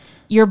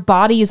 your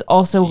body is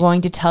also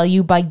going to tell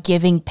you by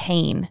giving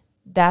pain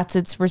that's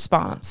its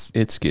response.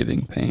 It's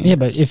giving pain. Yeah,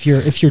 but if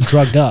you're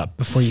drugged up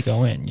before you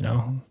go in,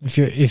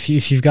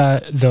 if you've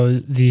got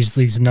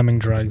these numbing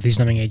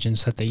numbing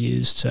agents that they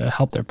use to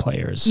help their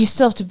players, You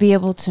still have to be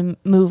able to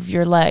move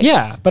your legs.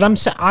 yeah. But I'm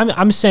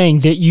saying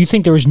that you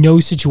think there was no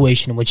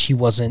situation in which he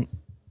wasn't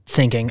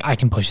thinking I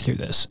can push through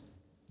this.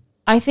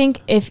 I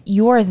think if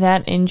you are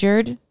that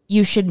injured,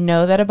 you should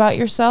know that about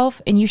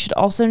yourself, and you should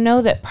also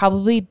know that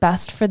probably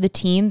best for the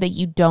team that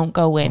you don't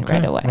go in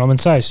right away. Roman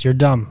Seiss, you're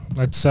dumb.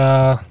 Let's.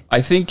 I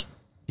think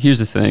here's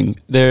the thing.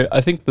 I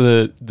think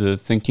the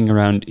thinking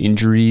around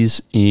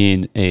injuries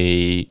in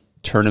a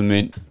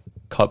tournament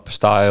cup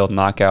style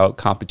knockout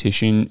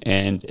competition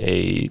and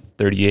a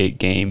 38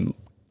 game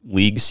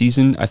league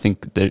season, I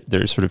think that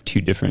there's sort of two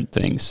different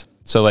things.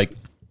 So like,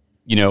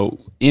 in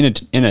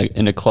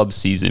a club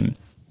season,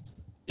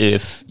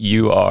 if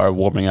you are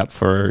warming up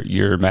for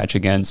your match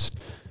against,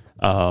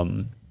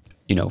 Fulham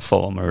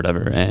or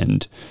whatever,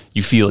 and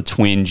you feel a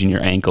twinge in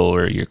your ankle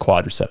or your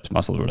quadriceps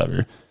muscle or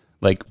whatever,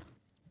 like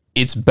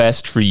it's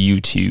best for you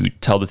to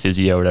tell the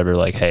physio or whatever,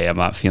 like, hey, I'm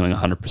not feeling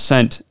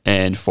 100%,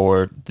 and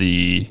for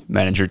the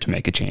manager to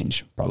make a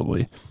change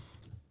probably.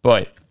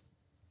 But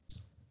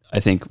I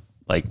think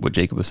like what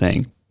Jacob was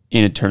saying,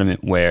 in a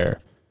tournament where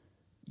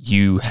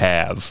you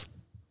have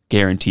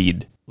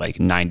guaranteed like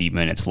 90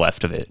 minutes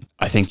left of it,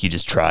 I think you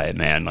just try it,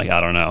 man. Like,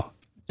 I don't know.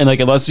 And like,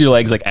 unless your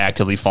leg's like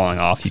actively falling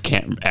off, you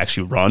can't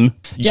actually run.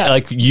 Yeah.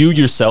 Like you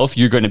yourself,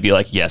 you're going to be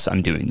like, yes,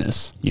 I'm doing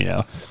this,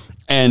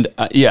 And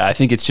I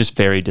think it's just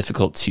very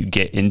difficult to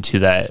get into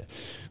that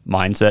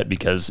mindset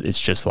because it's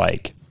just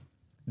like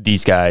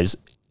these guys,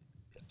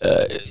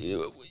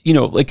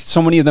 like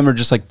so many of them are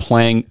just like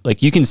playing,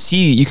 like you can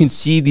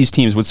see these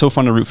teams. What's so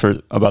fun to root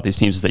for about these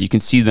teams is that you can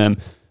see them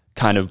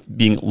kind of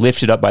being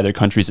lifted up by their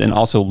countries and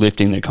also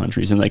lifting their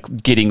countries and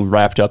like getting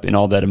wrapped up in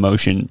all that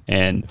emotion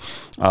and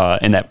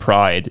that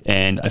pride.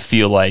 And I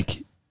feel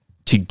like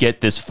to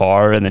get this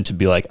far and then to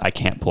be like, I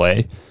can't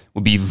play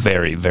would be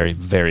very, very,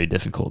 very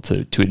difficult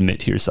to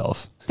admit to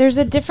yourself. There's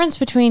a difference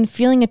between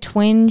feeling a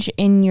twinge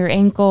in your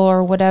ankle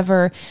or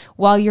whatever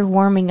while you're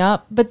warming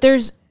up, but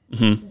there's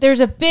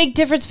a big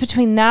difference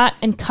between that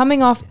and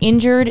coming off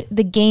injured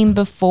the game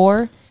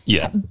before.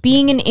 Yeah.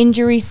 Being an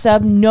injury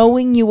sub,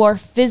 knowing you are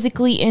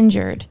physically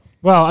injured.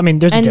 Well, I mean,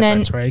 there's a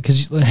difference, right?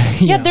 Because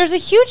there's a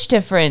huge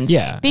difference.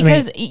 Yeah,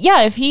 because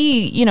if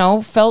he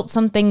felt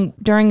something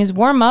during his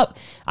warm up,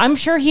 I'm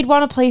sure he'd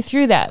want to play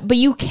through that. But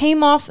you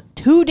came off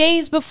 2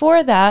 days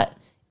before that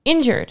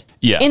injured.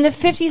 Yeah. In the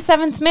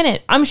 57th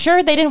minute, I'm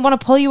sure they didn't want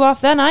to pull you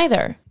off then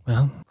either.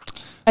 Well,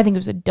 I think it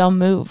was a dumb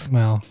move.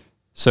 Well,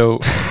 so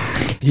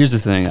here's the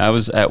thing. I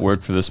was at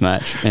work for this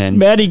match, and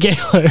Maddie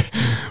Gaylor,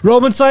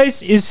 Roman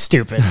Seiss is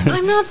stupid.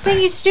 I'm not saying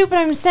he's stupid.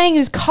 I'm saying he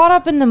was caught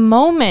up in the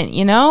moment,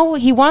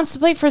 He wants to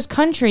play for his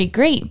country,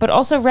 great, but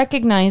also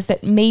recognize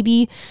that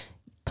maybe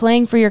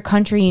playing for your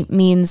country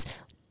means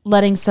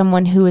letting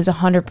someone who is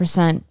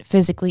 100%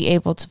 physically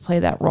able to play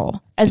that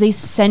role as a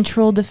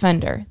central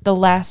defender, the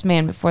last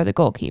man before the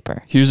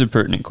goalkeeper. Here's a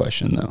pertinent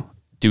question, though.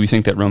 Do we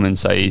think that Roman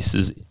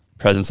Saiss's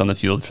presence on the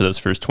field for those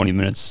first 20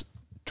 minutes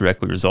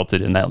directly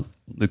resulted in that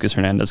Lucas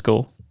Hernandez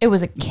goal? It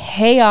was a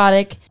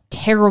chaotic,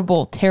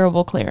 terrible,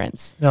 terrible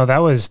clearance. No, that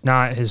was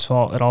not his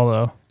fault at all,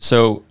 though.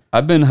 So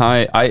I've been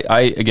high.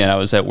 I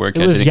was at work.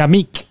 It was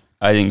Yamik.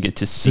 I didn't get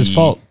to see. It's his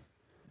fault.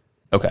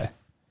 Okay.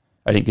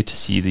 I didn't get to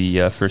see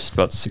the first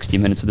about 60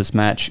 minutes of this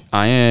match.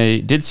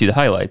 I did see the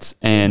highlights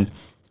and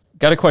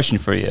got a question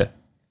for you.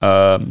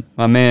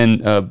 My man,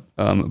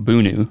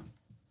 Bunu,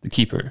 the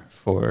keeper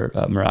for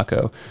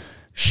Morocco,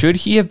 should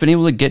he have been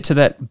able to get to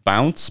that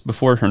bounce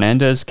before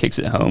Hernandez kicks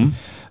it home?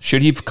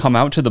 Should he have come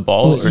out to the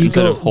ball or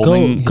instead of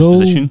holding his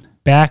position?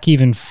 Back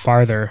even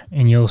farther,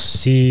 and you'll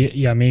see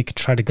Yamik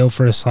try to go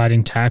for a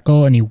sliding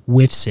tackle, and he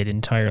whiffs it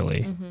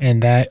entirely. Mm-hmm.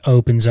 And that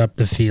opens up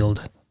the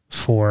field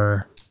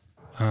for...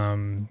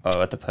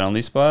 at the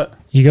penalty spot?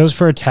 He goes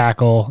for a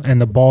tackle, and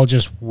the ball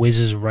just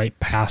whizzes right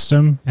past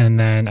him. And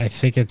then I don't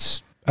think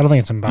it's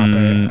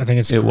Mbappe. I think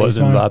it's It was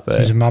Griezmann. Mbappe. It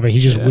was Mbappe. He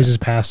just whizzes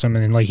past him,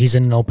 and then he's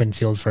in an open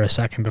field for a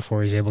second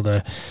before he's able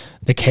to...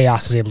 The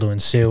chaos is able to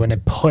ensue, and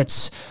it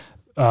puts...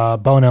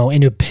 Bono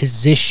into a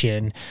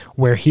position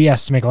where he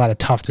has to make a lot of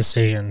tough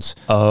decisions.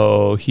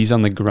 Oh, he's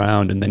on the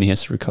ground and then he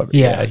has to recover.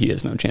 Yeah, he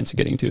has no chance of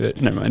getting to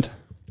it. Never mind.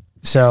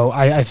 So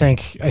I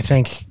think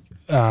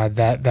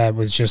that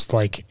was just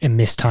like a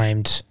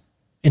mistimed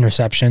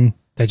interception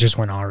that just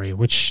went Ari,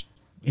 which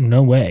in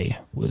no way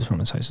was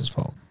Roman Saiss's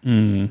fault.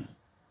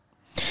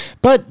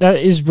 But that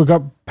is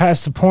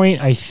past the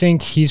point. I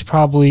think he's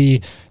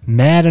probably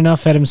mad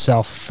enough at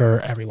himself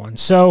for everyone.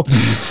 So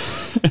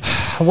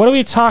why don't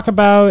we talk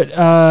about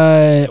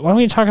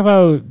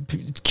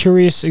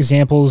curious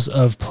examples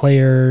of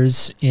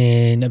players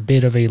in a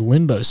bit of a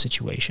limbo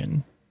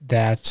situation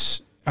that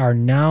are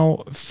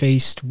now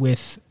faced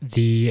with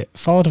the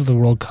fallout of the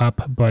World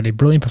Cup, but a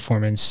brilliant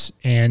performance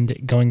and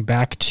going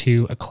back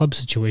to a club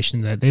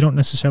situation that they don't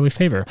necessarily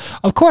favor.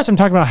 Of course, I'm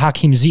talking about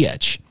Hakim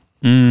Ziyech.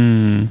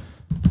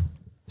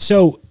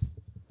 So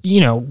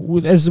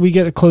as we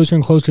get closer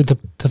and closer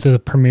to the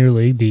Premier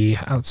League, the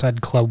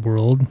outside club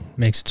world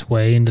makes its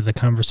way into the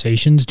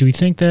conversations. Do we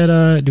think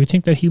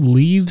that he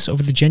leaves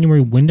over the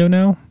January window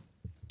now,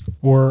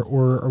 or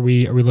are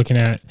we looking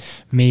at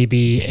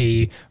maybe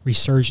a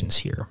resurgence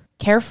here?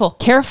 Careful,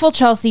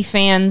 Chelsea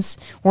fans.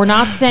 We're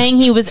not saying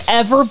he was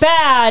ever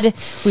bad.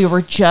 We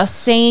were just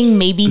saying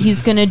maybe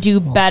he's going to do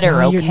better,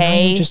 now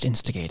okay? you're just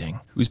instigating.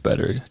 Who's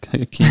better,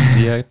 Hakeem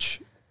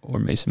Ziyech or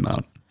Mason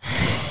Mount?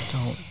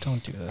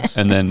 Don't do this.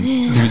 And then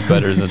who's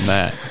better than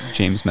that?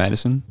 James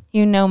Madison?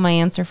 You know my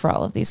answer for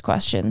all of these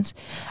questions.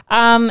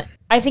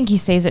 I think he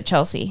stays at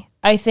Chelsea.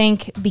 I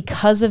think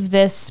because of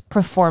this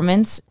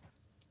performance,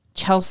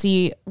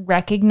 Chelsea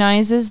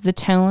recognizes the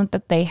talent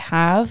that they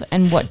have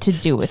and what to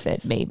do with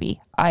it,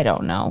 maybe. I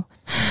don't know.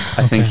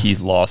 I think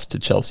he's lost to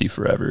Chelsea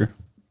forever.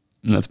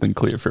 And that's been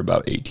clear for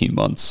about 18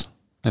 months.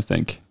 I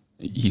think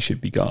he should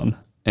be gone.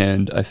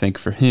 And I think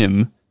for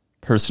him,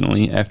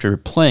 personally, after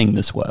playing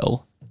this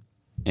well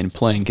and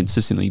playing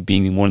consistently,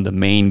 being one of the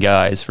main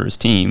guys for his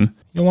team,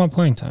 He'll want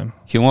playing time.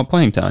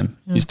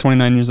 Yeah. He's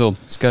 29 years old.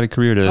 He's got a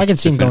career to I could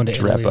see him going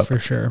to wrap Italy up. for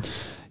sure.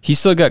 He's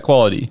still got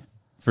quality,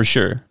 for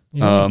sure.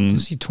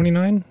 Is he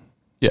 29?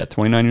 Yeah,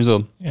 29 years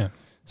old. Yeah.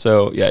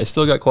 So, yeah, he's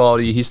still got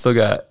quality. He's still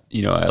got,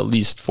 at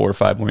least 4 or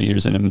 5 more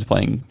years in him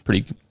playing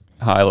pretty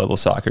high-level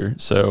soccer.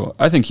 So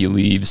I think he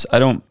leaves. I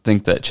don't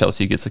think that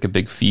Chelsea gets like a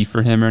big fee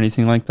for him or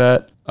anything like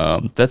that.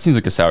 That seems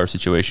like a sour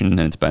situation, and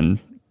it's been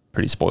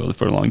pretty spoiled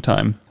for a long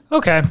time.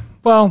 Okay.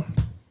 Well,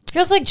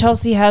 Feels like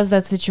Chelsea has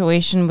that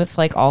situation with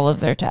like all of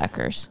their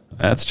attackers.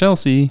 That's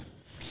Chelsea.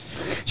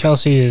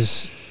 Chelsea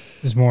is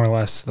more or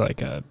less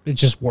like it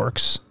just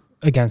works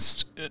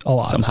against a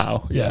lot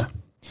Somehow, yeah.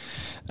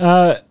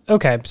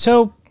 Okay,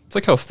 so It's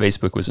like how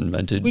Facebook was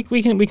invented. we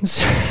can we can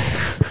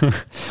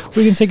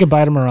say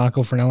goodbye to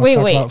Morocco for now. Let's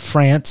talk about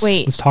France.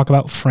 Let's talk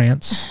about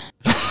France.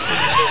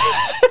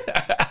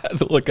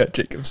 Look at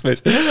Jacob's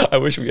face. I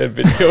wish we had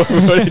video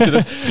footage of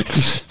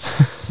this.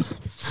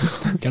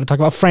 Got to talk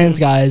about France,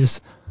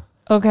 guys.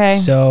 Okay.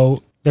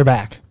 So they're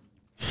back.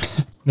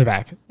 They're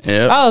back.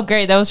 Yeah. Oh,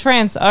 great. That was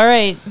France. All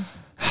right.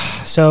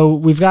 So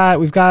we've got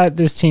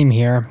this team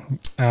here,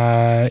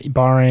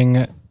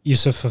 barring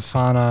Yusuf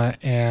Fofana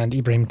and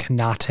Ibrahim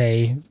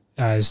Konate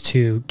as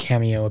 2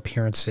 cameo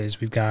appearances.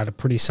 We've got a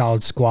pretty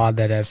solid squad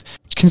that have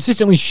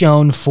consistently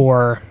shown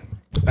for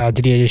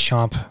Didier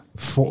Deschamps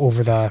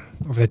over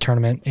the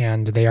tournament,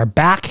 and they are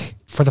back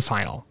for the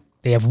final.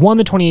 They have won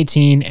the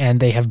 2018, and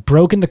they have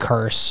broken the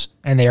curse,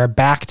 and they are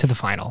back to the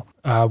final.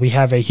 We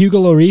have a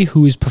Hugo Lloris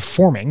who is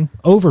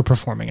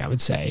overperforming, I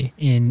would say,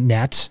 in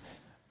net.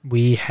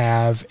 We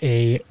have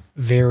a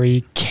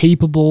very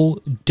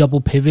capable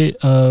double pivot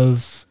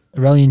of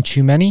Aurelien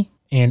Tchouameni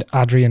and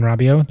Adrien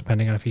Rabiot,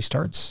 depending on if he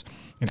starts.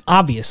 And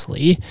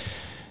obviously,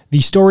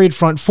 the storied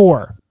front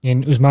 4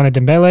 in Ousmane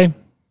Dembele,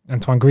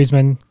 Antoine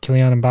Griezmann,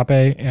 Kylian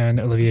Mbappe, and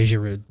Olivier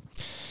Giroud.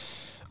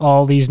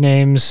 All these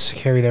names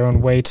carry their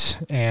own weight,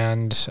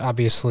 and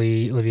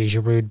obviously Olivier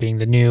Giroud being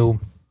the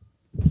new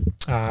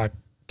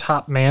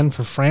top man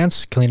for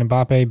France, Kylian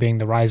Mbappe being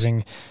the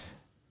rising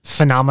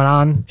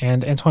phenomenon,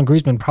 and Antoine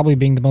Griezmann probably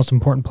being the most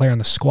important player on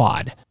the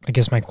squad. I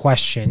guess my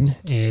question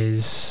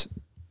is,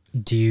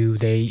 do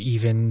they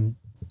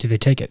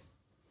take it?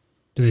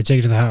 Do they take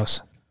it to the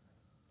house?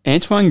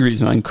 Antoine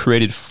Griezmann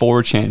created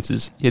 4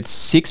 chances. He had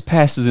 6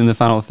 passes in the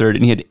final third,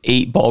 and he had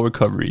 8 ball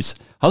recoveries.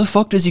 How the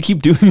fuck does he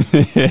keep doing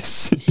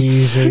this?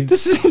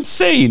 This is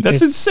insane.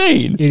 That's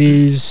insane. It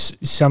is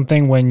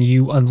something when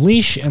you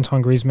unleash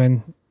Antoine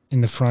Griezmann in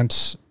the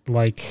front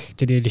like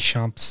Didier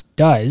Deschamps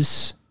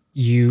does,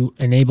 you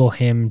enable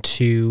him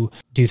to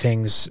do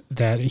things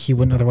that he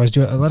wouldn't otherwise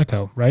do at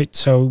Atletico, right?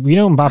 So we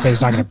know Mbappe is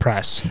not going to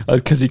press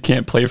because he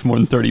can't play for more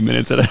than 30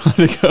 minutes at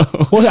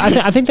Atletico. Well,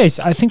 I think they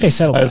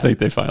settled. I think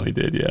they finally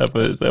did, yeah.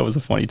 But that was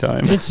a funny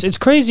time. It's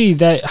crazy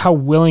that how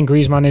willing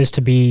Griezmann is to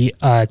be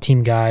a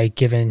team guy,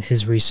 given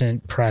his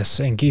recent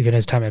press and given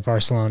his time at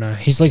Barcelona.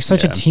 He's like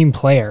such a team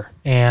player,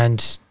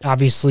 and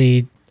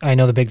obviously, I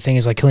know the big thing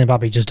is like Kylian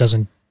Mbappe just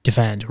doesn't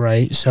defend,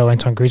 right? So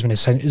Antoine Griezmann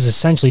is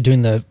essentially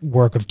doing the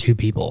work of 2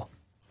 people.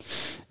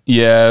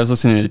 Yeah, I was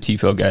listening to the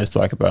TIFO guys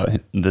talk about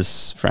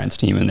this France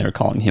team, and they were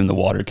calling him the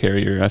water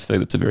carrier. I feel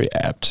like that's a very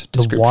apt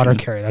description. The water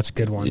carrier, that's a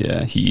good one.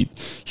 Yeah, he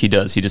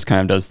does. He just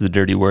kind of does the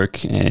dirty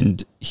work,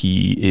 and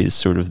he is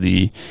sort of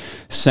the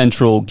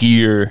central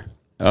gear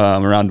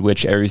around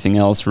which everything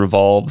else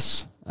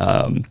revolves.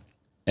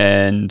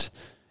 And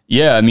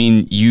yeah, I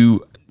mean,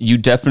 you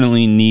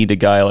definitely need a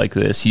guy like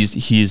this.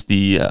 He's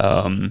the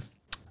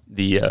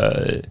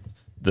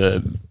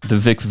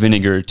Vic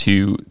Vinegar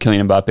to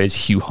Kylian Mbappe's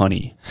Hugh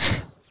Honey.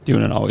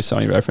 Doing an Always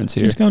Sunny reference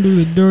here. He's going to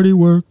do the dirty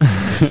work.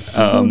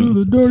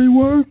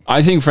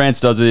 I think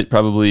France does it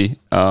probably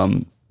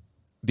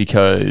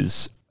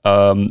because,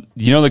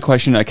 the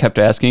question I kept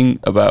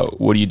asking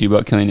about what do you do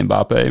about Kylian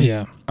Mbappe?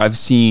 Yeah. I've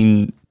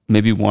seen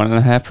maybe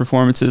 1.5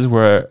 performances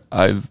where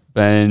I've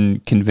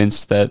been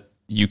convinced that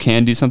you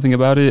can do something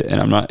about it, and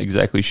I'm not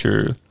exactly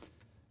sure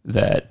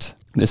that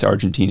this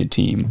Argentina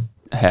team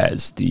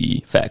has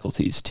the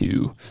faculties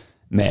to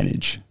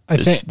manage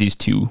think- these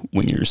two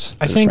wingers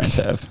I that think France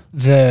have?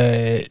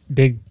 This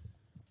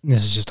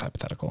is just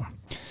hypothetical.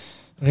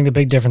 I think the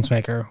big difference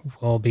maker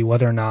will be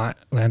whether or not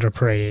Leandro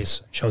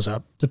Paredes shows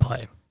up to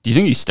play. Do you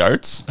think he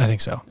starts? I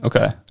think so.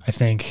 Okay. I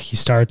think he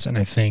starts, and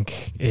I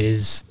think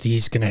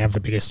he's going to have the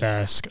biggest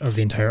ask of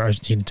the entire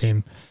Argentina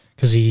team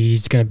because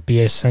he's going to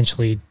be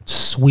essentially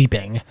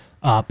sweeping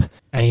up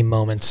any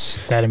moments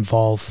that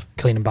involve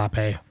Kylian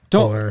Mbappe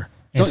or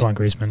Antoine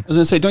Griezmann. I was going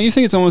to say, don't you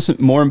think it's almost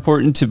more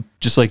important to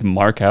just like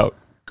mark out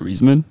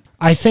Griezmann?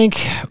 I think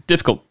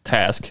Difficult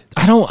task.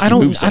 I don't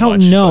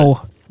much,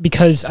 know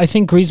because I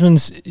think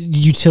Griezmann's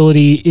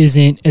utility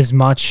isn't as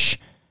much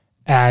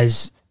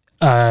as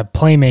a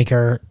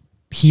playmaker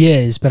he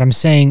is, but I'm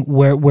saying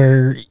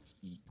where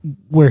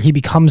he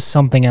becomes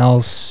something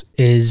else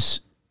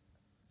is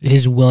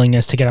his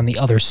willingness to get on the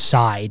other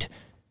side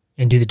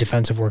and do the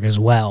defensive work as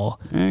well.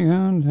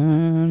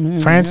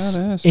 France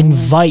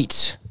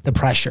invite the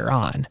pressure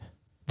on.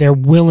 They're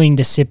willing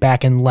to sit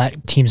back and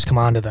let teams come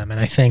onto them,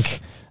 and I think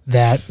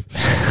that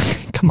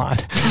come on.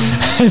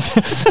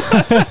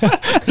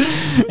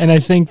 And I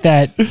think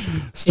that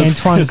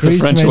Antoine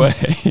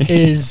Griezmann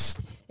is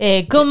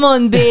hey, come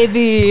on,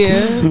 baby.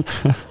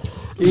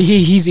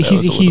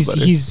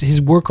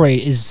 His work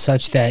rate is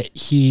such that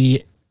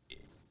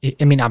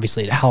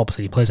obviously it helps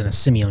that he plays on a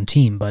Simeone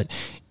team, but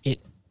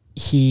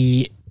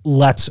he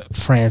lets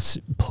France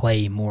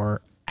play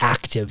more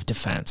active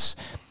defense.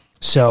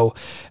 So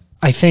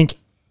I think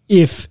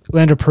if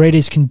Leandro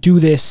Paredes can do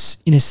this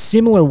in a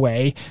similar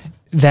way,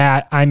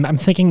 that I'm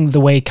thinking the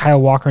way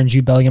Kyle Walker and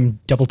Jude Bellingham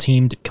double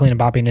teamed Kylian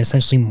Mbappe and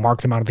essentially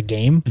marked him out of the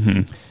game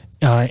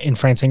in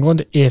France,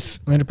 England. If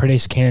Leandro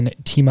Paredes can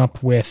team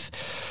up with,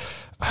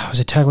 was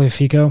it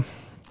Tagliafico?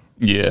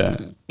 Yeah.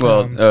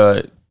 Well,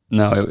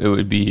 no, it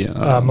would be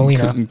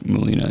Molina.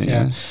 Molina,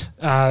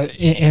 yeah.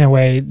 In a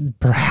way,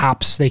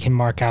 perhaps they can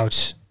mark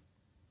out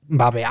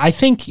Mbappe. I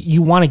think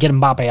you want to get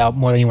Mbappe out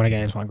more than you want to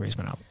get Antoine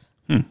Griezmann out.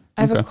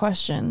 I have a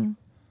question.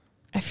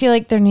 I feel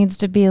like there needs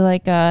to be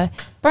like a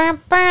or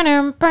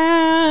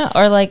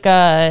like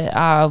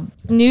a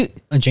new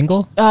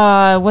jingle.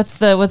 What's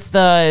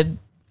the?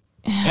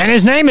 And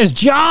his name is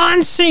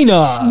John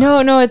Cena.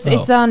 No,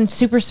 it's on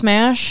Super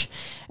Smash,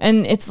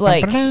 and it's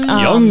like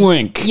Young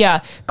Link.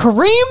 Yeah,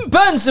 Kareem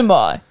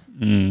Benzema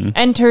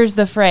enters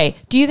the fray.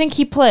 Do you think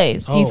he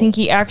plays? Do you think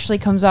he actually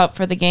comes out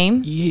for the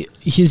game?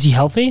 Is he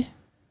healthy?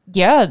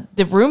 Yeah,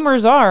 the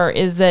rumors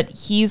is that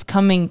he's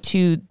coming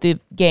to the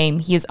game.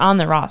 He is on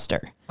the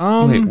roster.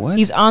 Wait, what?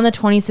 He's on the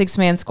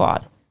 26-man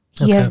squad.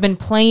 He has been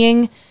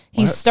playing.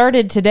 He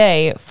started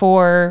today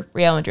for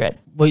Real Madrid.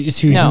 Wait, is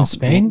he in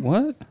Spain?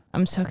 What?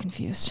 I'm so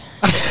confused.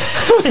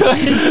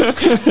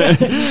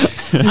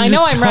 I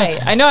know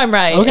I'm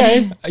right.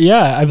 Okay.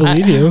 Yeah, I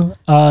believe you.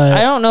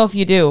 I don't know if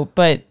you do,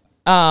 but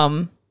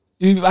I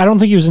don't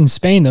think he was in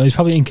Spain though. He's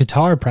probably in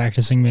Qatar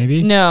practicing.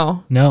 Maybe.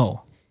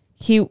 No.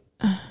 He.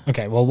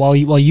 Okay. Well, while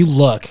you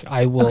look,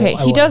 I will. Okay.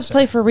 He does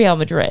play for Real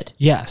Madrid.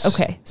 Yes.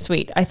 Okay.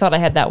 Sweet. I thought I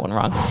had that one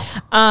wrong.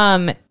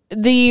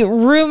 The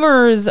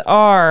rumors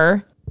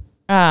are,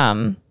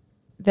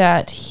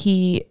 that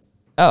he.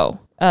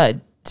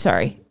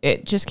 Sorry.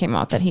 It just came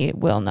out that he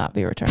will not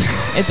be returning.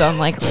 It's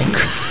unlikely.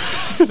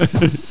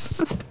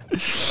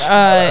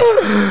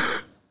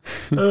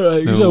 All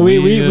right, so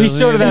we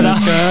sorted that out.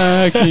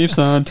 Sky keeps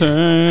on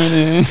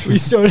turning. We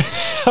sorted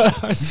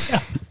out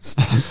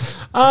ourselves.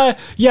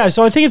 Yeah,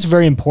 so I think it's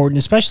very important,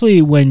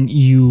 especially when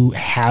you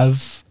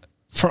have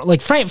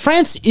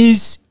France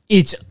is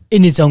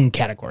in its own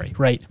category,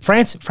 right?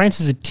 France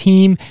is a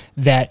team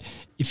that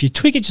if you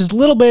tweak it just a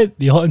little bit,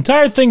 the whole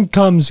entire thing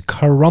comes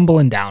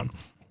crumbling down.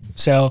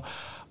 So,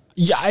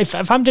 yeah,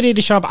 if I'm Didier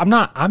Deschamps, I'm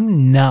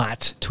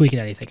not tweaking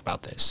anything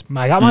about this.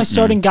 I got my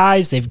starting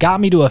guys. They've got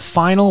me to a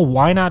final.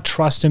 Why not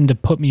trust him to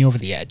put me over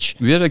the edge?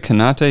 We had a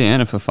Kanate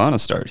and a Fofana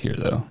start here,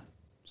 though.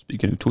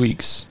 Speaking of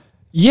tweaks.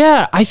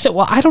 Yeah, I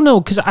don't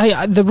know, because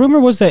the rumor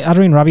was that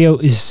Adrien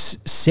Rabiot is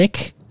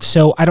sick,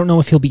 so I don't know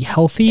if he'll be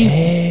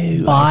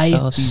healthy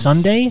by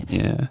Sunday.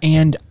 Yeah.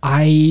 And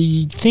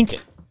I think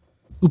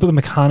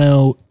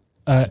Upamecano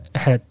had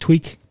a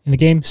tweak in the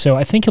game, so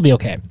I think he'll be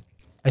okay.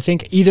 I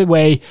think either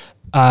way,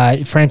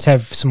 France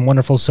have some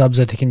wonderful subs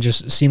that they can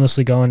just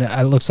seamlessly go in.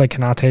 It looks like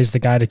Kanate is the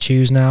guy to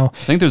choose now.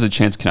 I think there's a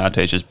chance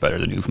Kanate is just better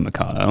than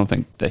Upamecano. I don't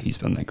think that he's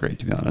been that great,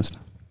 to be honest.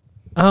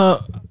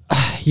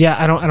 Yeah,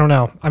 I don't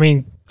know. I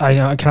mean, I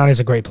know Kanate is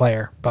a great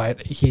player,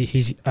 but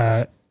he's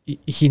not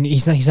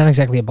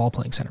exactly a ball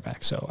playing center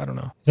back. So I don't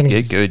know.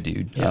 Get good,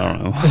 dude. Yeah. I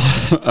don't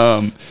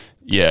know.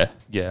 Yeah.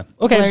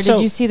 Okay. Claire,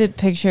 did you see the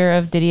picture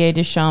of Didier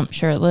Deschamps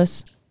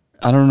shirtless?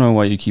 I don't know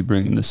why you keep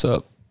bringing this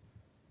up.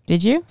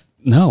 Did you?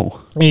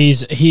 No.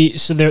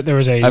 So there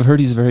was a. I've heard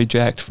he's very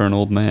jacked for an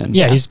old man.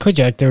 Yeah, he's quite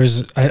jacked. There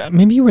was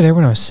maybe you were there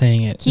when I was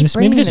saying it.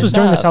 Maybe this was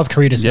during the South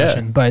Korea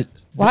discussion, but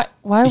why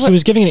he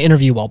was giving an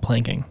interview while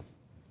planking.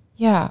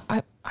 Yeah,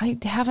 I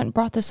haven't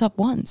brought this up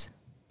once.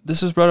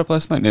 This was brought up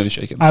last night. Maybe it was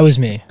Jacob. I was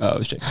me. Oh, it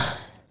was Jacob.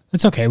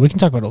 It's okay. We can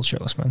talk about old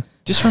shirtless men.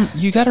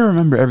 You got to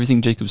remember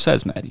everything Jacob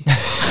says, Maddie.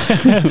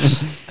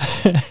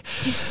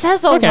 He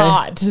says a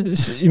lot.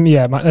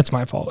 Yeah, that's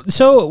my fault.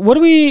 So what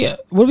do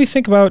we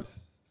think about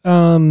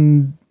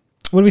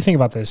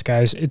this,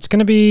 guys? It's going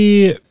to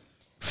be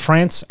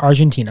France,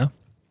 Argentina.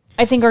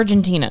 I think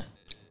Argentina.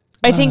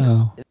 I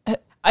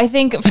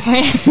think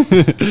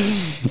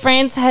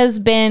France has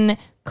been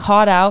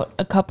caught out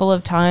a couple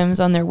of times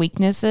on their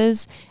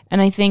weaknesses,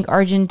 and I think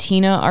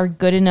Argentina are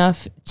good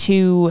enough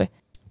to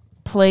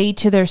play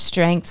to their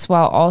strengths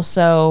while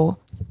also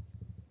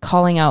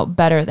calling out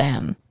better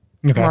than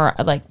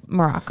like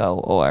Morocco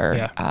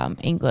or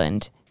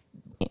England,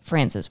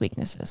 France's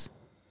weaknesses.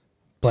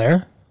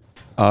 Blair?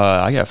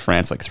 I got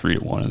France like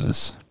 3-1 in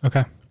this.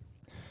 Okay.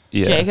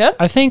 Yeah. Jacob?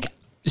 I think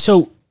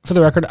so. For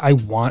the record, I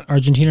want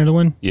Argentina to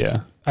win.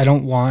 Yeah. I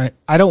don't want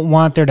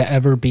there to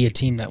ever be a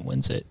team that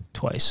wins it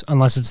twice,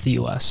 unless it's the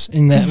U.S.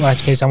 In that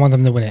case, I want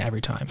them to win it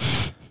every time,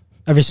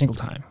 every single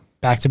time,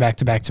 back to back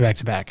to back to back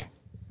to back.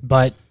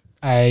 But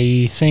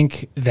I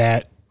think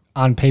that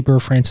on paper,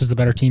 France is the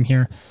better team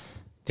here.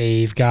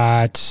 They've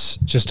got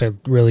just a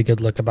really good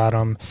look about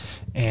them,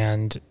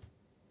 and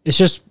it's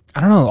just,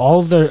 I don't know, all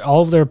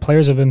of their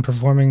players have been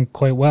performing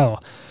quite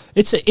well.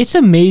 It's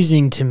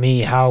amazing to me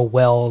how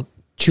well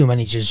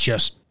Tchouaméni has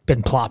just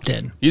been plopped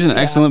in. He's an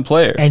excellent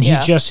player, and he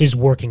just is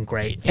working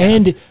great.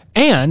 Yeah.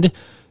 And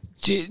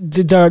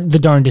the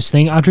darndest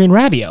thing, Adrien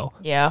Rabiot.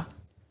 Yeah.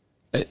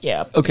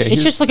 Yeah. Okay.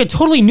 It's just like a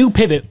totally new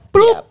pivot.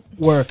 Bloop,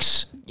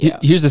 works. Yeah.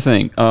 Here's the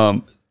thing.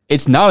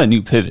 It's not a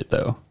new pivot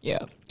though.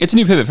 Yeah. It's a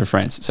new pivot for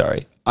France.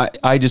 Sorry.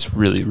 I just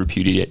really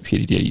repudiate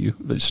you.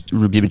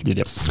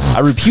 I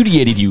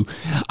repudiated you.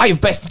 I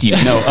have bested you.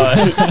 No,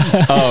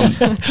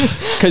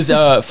 because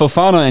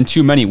Fofana and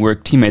Tchouaméni were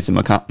teammates at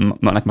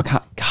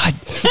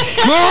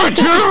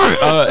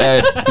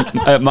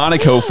at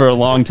Monaco for a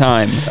long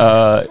time,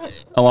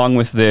 along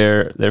with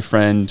their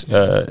friend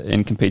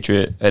and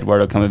compatriot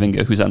Eduardo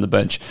Camavinga, who's on the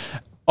bench.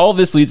 All of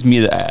this leads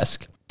me to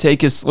ask: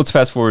 let's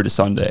fast forward to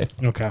Sunday.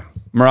 Okay.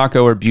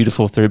 Morocco are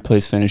beautiful third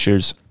place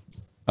finishers.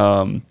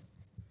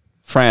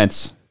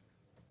 France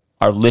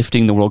are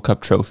lifting the World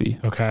Cup trophy.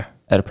 Okay.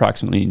 At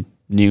approximately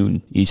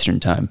noon Eastern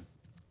time.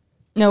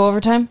 No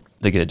overtime?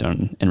 They get it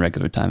done in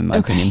regular time, in my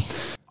opinion.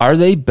 Are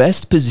they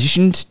best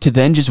positioned to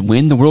then just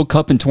win the World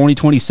Cup in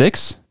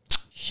 2026?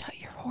 Shut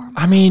your whore mouth.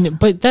 I mean,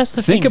 but that's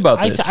the thing. Think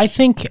about this. I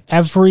think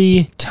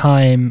every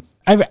time,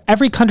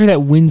 every country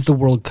that wins the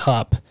World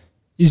Cup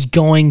is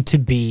going to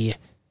be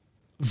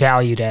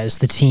valued as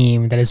the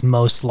team that is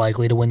most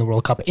likely to win the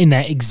World Cup in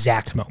that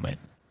exact moment.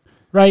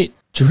 Right?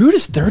 Giroud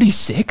is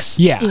 36?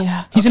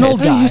 Yeah. He's an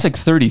old guy. He's like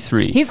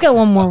 33. He's got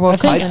one more World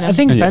Cup in him. I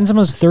think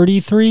Benzema's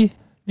 33,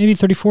 maybe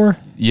 34.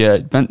 Yeah,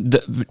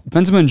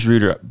 Benzema and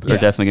Giroud are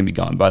definitely going to be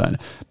gone by then.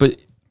 But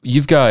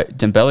you've got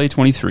Dembele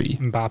 23.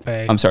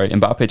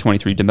 Mbappe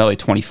 23, Dembele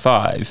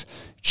 25,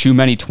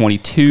 Tchouaméni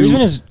 22.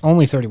 Griezmann is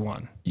only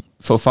 31.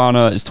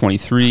 Fofana is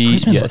 23.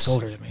 Griezmann looks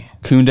older than me.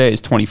 Koundé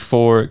is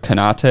 24.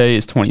 Kanate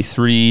is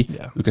 23.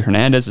 Yeah. Luka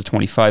Hernandez is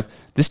 25.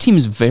 This team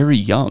is very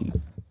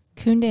young.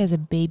 Koundé has a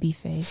baby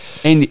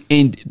face. And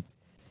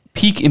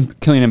peak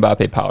Kylian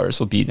Mbappe powers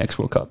will be next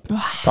World Cup,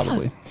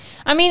 probably.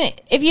 I mean,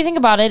 if you think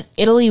about it,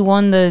 Italy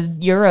won the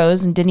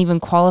Euros and didn't even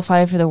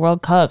qualify for the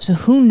World Cup. So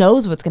who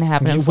knows what's going to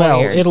happen in 4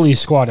 years?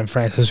 Italy's squad and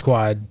France's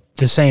squad,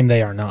 the same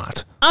they are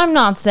not. I'm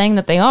not saying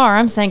that they are.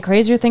 I'm saying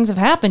crazier things have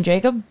happened,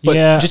 Jacob.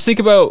 But just think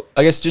about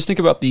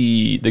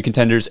the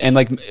contenders, and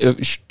like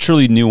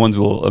surely new ones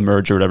will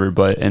emerge or whatever,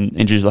 and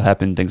injuries will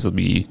happen, things will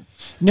be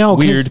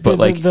weird.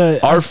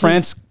 But are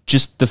France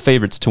just the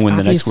favorites to win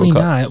the next World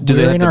Cup? Not.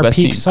 We're in our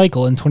peak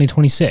cycle in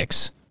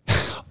 2026.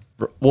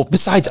 Well,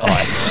 besides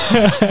us.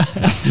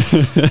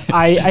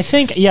 I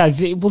think,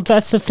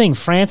 that's the thing.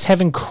 France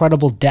have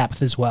incredible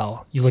depth as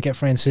well. You look at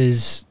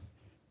France's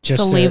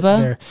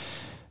Saliba.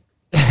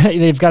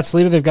 They've got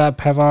Saliba, they've got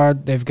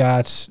Pavard, they've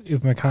got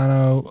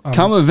Upamecano.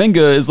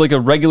 Camavinga is like a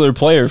regular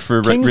player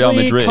for Real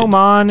Madrid.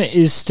 Coman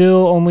is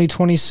still only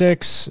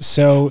 26,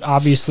 so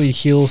obviously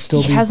he'll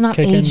still be He has not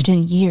kicking. aged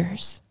in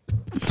years.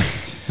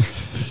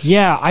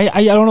 Yeah,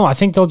 I don't know. I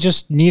think they'll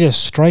just need a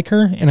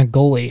striker and a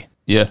goalie.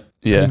 Yeah.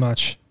 Pretty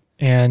much.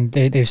 And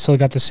they've still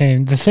got the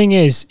same. The thing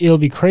is, it'll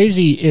be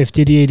crazy if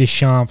Didier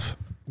Deschamps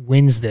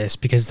wins this,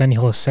 because then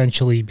he'll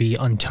essentially be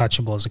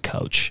untouchable as a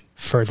coach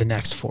for the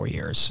next 4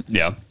 years.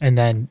 Yeah. And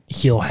then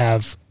he'll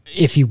have,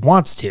 if he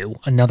wants to,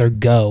 another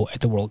go at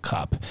the World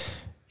Cup.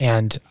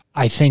 And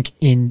I think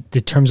in the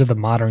terms of the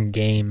modern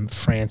game,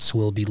 France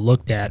will be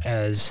looked at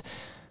as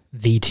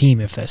the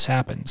team if this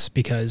happens,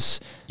 because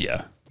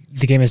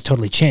the game has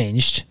totally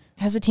changed.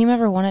 Has a team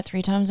ever won it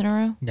 3 times in a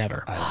row?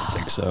 Never. I don't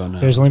think so, no.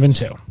 There's only been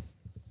 2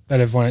 that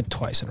have won it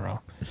twice in a row.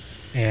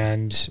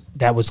 And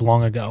that was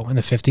long ago in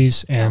the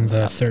 50s and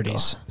the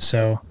 30s.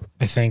 So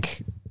I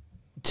think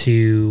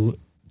to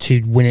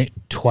win it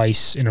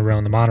twice in a row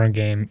in the modern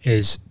game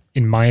is,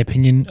 in my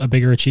opinion, a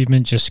bigger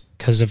achievement, just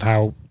because of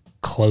how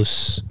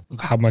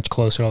much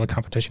closer all the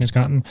competition has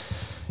gotten.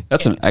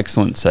 That's an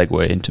excellent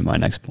segue into my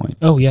next point.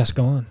 Oh, yes,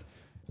 go on.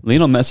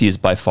 Lionel Messi is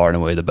by far and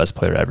away the best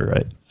player ever,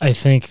 right? I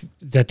think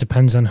that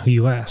depends on who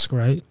you ask,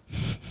 right?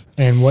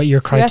 And what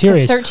your You asked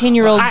criteria a is.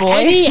 13-year-old boy.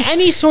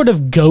 Any sort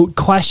of GOAT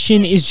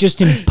question is just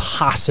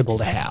impossible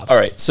to have. All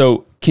right,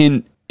 so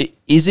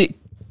is it?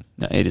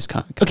 No, it is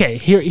kind of. Okay,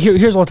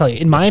 here's what I'll tell you.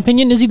 In my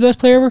opinion, is he the best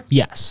player ever?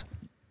 Yes.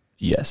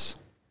 Yes.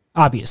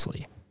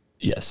 Obviously.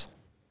 Yes.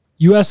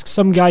 You ask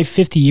some guy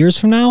 50 years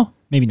from now,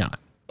 maybe not.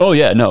 Oh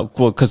yeah, no.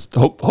 Well, because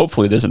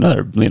hopefully there's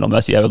another Lionel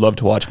Messi. I would love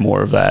to watch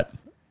more of that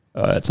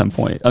at some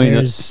point. I mean,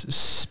 There's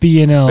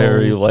Spinel,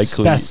 very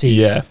likely. Spessi.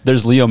 Yeah,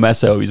 there's Leo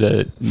Messo. He's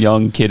a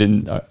young kid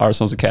in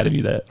Arsenal's academy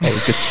that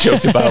always gets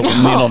joked about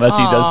when Lionel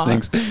Messi does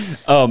things.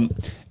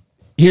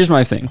 Here's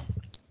my thing: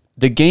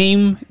 the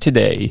game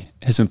today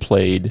is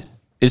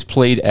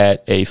played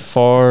at a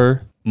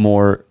far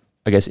more,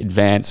 I guess,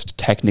 advanced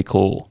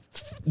technical.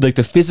 Like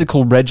the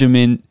physical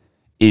regimen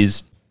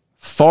is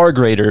far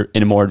greater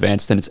and more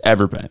advanced than it's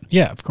ever been.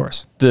 Yeah, of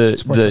course.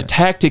 The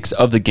tactics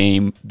of the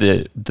game,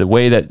 the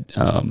way that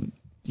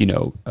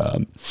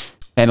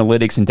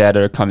analytics and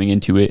data are coming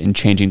into it and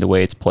changing the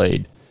way it's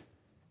played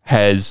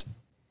has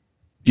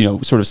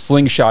sort of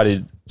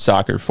slingshotted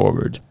soccer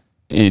forward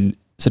in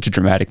such a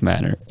dramatic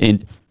manner.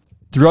 And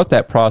throughout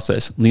that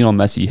process, Lionel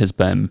Messi has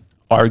been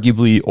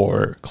arguably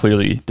or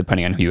clearly,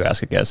 depending on who you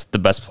ask, I guess, the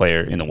best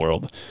player in the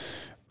world.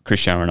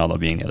 Cristiano Ronaldo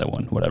being the other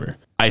one, whatever.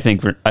 I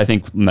think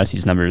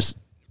Messi's numbers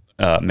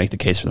make the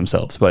case for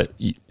themselves, but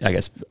I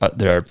guess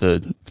there are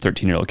the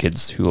 13-year-old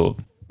kids who will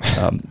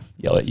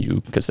yell at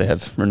you because they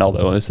have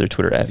Ronaldo as their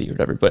Twitter avi or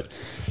whatever. But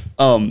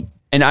and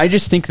I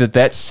just think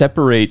that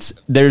separates.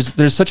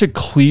 There's such a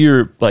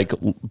clear like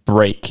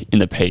break in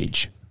the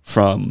page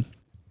from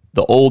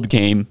the old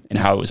game and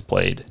how it was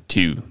played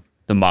to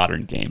the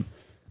modern game,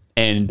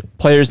 and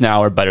players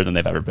now are better than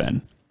they've ever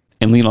been,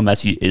 and Lionel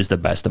Messi is the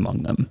best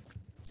among them.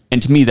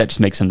 And to me, that just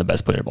makes him the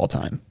best player of all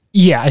time.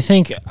 Yeah, I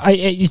think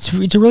it's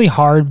really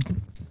hard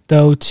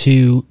though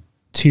to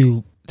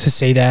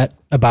say that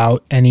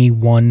about any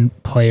one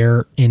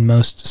player in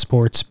most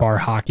sports, bar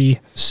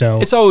hockey.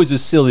 So it's always a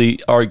silly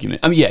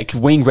argument. I mean, yeah, because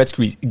Wayne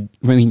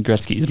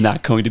Gretzky is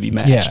not going to be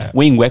matched. Yeah.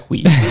 Wayne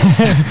Weckwe.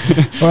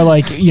 or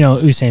like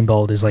Usain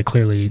Bolt is like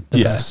clearly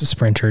the best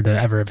sprinter to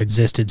ever have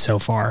existed so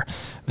far.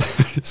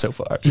 So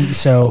far.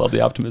 So I love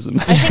the optimism.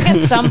 I think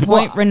at some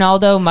point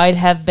Ronaldo might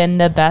have been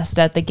the best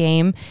at the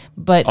game,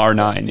 but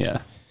R9,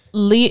 yeah.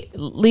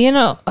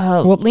 Lionel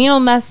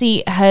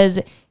Messi has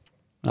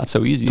Not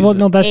so easy. well,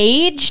 no, that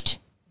aged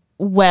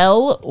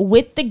well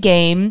with the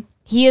game.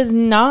 He is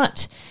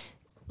not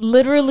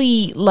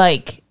literally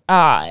like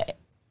had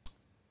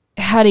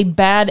a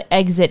bad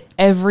exit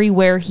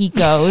everywhere he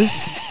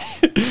goes.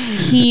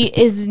 He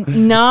is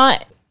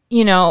not,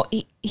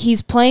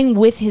 he's playing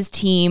with his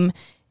team,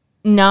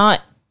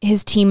 not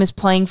his team is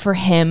playing for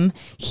him.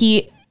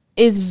 He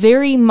is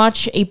very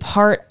much a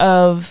part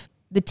of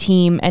the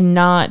team and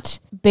not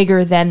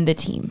bigger than the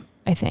team,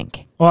 I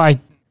think. well,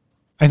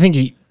 I think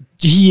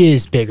he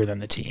is bigger than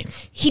the team.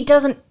 He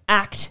doesn't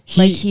act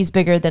like he's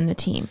bigger than the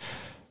team.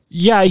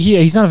 Yeah,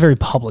 he's not a very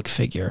public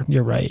figure.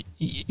 You're right.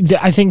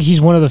 I think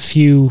he's one of the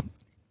few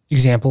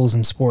examples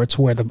in sports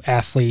where the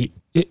athlete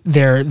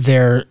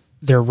their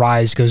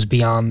rise goes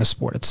beyond the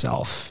sport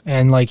itself,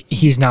 and like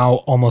he's now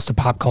almost a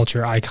pop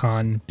culture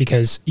icon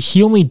because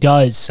he only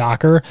does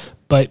soccer,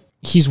 but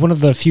he's one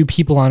of the few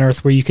people on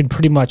earth where you can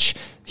pretty much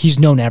he's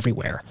known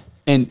everywhere.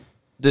 And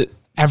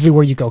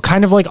everywhere you go,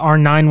 kind of like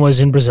R9 was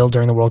in Brazil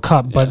during the World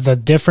Cup. But the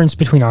difference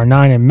between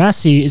R9 and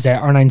Messi is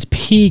that R9's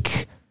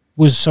peak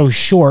was so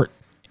short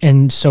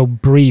and so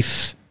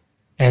brief,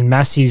 and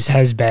Messi's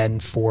has been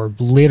for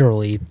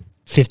literally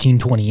 15,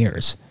 20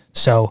 years.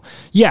 So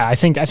yeah, I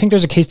think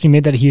there's a case to be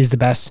made that he is the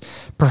best,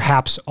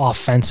 perhaps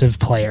offensive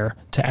player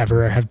to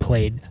ever have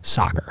played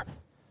soccer.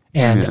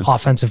 And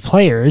offensive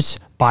players,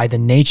 by the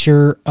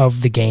nature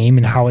of the game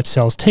and how it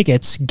sells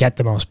tickets, get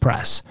the most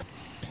press.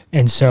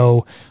 And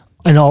so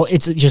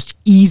it's just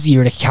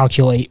easier to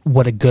calculate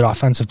what a good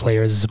offensive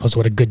player is as opposed to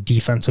what a good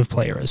defensive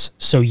player is.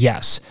 So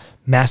yes,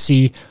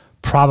 Messi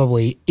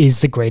probably is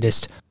the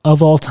greatest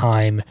of all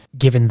time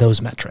given those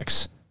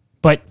metrics.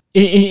 But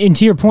and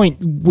to your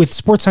point, with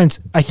sports science,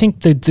 I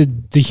think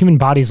the human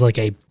body is like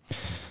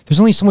there's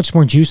only so much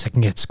more juice that can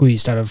get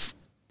squeezed out of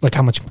like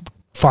how much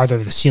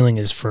farther the ceiling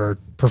is for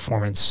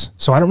performance.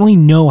 So I don't really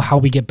know how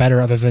we get better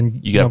other than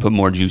you got to put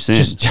more juice in.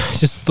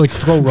 Just like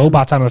throw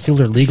robots on the field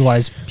or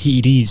legalize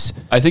PEDs.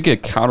 I think a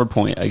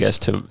counterpoint, I guess,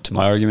 to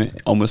my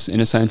argument, almost in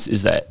a sense,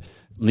 is that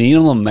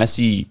Lionel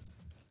Messi,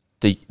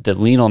 the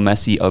Lionel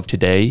Messi of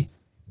today,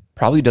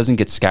 probably doesn't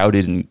get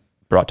scouted and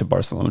brought to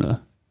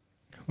Barcelona.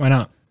 Why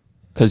not?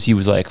 Because he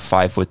was like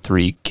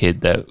 5'3"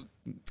 kid that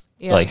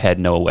like had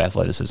no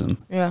athleticism.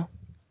 Yeah.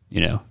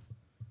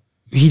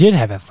 He did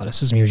have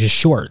athleticism. He was just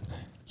short.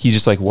 He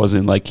just like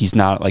wasn't like he's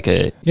not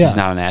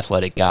an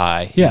athletic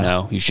guy.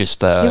 Yeah. He's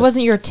just He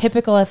wasn't your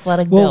typical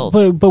athletic build.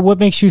 But what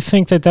makes you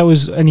think that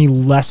was any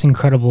less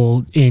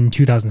incredible in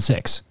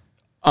 2006?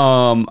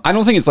 I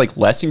don't think it's like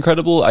less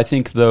incredible. I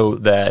think though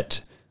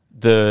that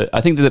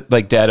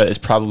like data is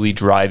probably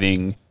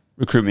driving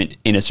recruitment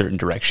in a certain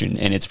direction,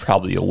 and it's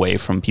probably away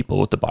from people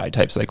with the body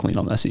types like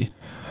Lionel Messi.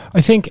 I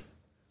think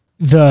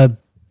the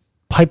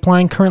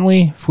pipeline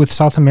currently with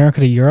South America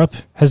to Europe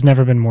has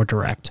never been more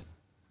direct.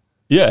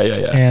 Yeah.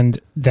 And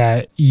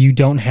that you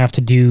don't have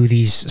to do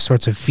these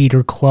sorts of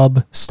feeder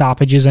club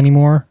stoppages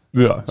anymore.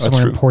 Yeah, that's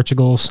somewhere true. in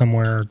Portugal,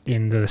 somewhere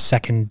in the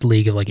second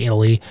league of like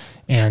Italy.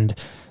 And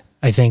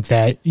I think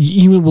that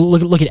you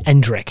look at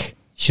Endrick,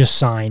 just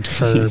signed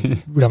for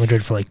Real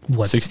Madrid for like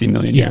what, 60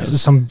 million yeah,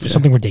 euros.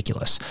 Something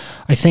ridiculous.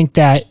 I think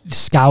that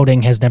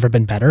scouting has never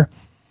been better.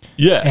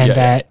 And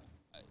that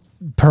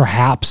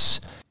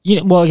perhaps,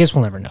 well, I guess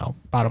we'll never know,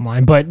 bottom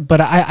line.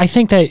 But I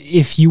think that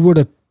if you were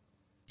to,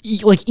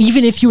 like,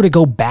 even if you were to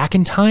go back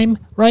in time,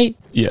 right?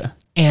 Yeah.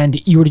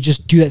 And you were to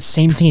just do that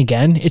same thing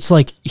again, it's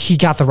like he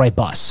got the right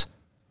bus.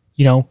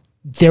 Like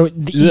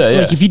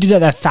if you do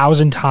that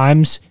 1,000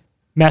 times,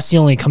 Messi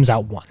only comes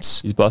out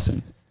once. He's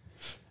bussing.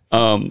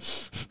 I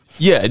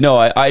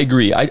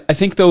agree. I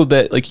think though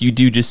that like you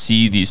do just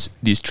see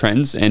these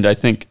trends, and I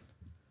think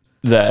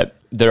that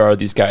there are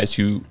these guys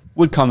who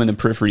would come in the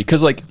periphery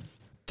because like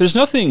there's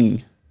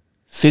nothing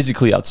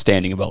physically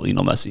outstanding about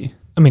Lionel Messi.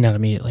 I mean, not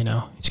immediately.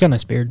 No, he's got a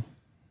nice beard.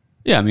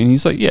 Yeah, I mean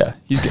he's like he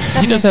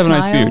does have a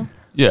nice beard.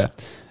 Yeah,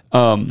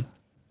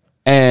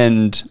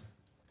 and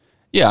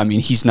yeah, I mean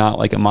he's not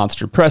like a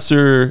monster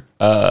presser.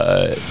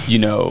 You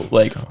know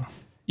what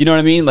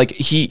I mean? Like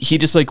he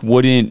just like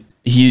wouldn't.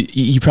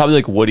 He probably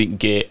like wouldn't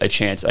get a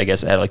chance, I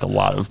guess, at like a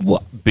lot of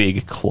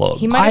big clubs.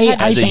 He might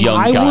have as a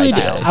young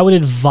guy. I would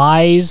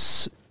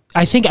advise.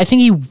 I think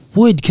he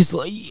would, because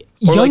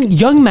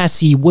young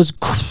Messi was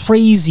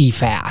crazy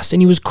fast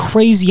and he was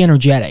crazy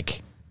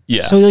energetic.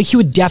 Yeah. So like he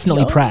would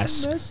definitely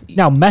press.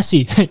 Now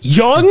Messi,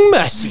 young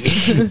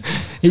Messi,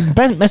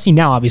 Messi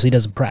now obviously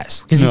doesn't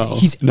press because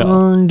he's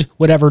earned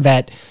whatever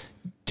that.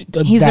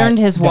 He's earned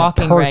his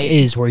walking perk right.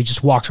 is where he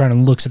just walks around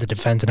and looks at the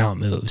defense and how it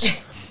moves.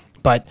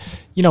 But,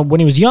 when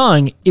he was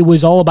young, it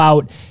was all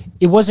about,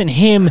 it wasn't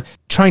him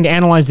trying to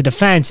analyze the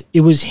defense.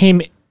 It was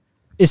him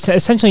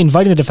essentially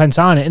inviting the defense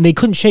on it, and they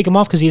couldn't shake him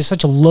off because he has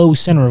such a low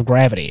center of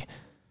gravity.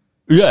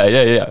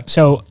 Yeah.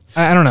 So,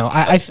 I don't know.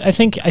 I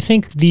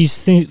think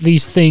these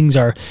things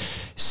are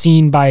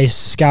seen by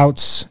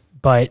scouts,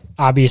 but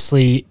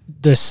obviously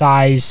the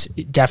size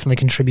definitely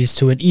contributes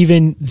to it.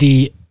 Even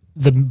the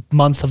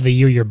month of the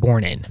year you're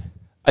born in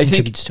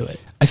contributes to it.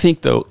 I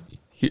think, though,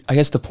 I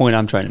guess the point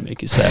I'm trying to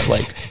make is that,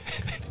 like,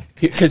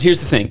 because here's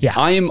the thing. Yeah.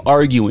 I am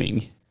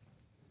arguing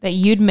that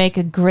you'd make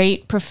a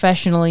great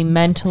professionally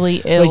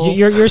mentally ill. Like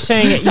you're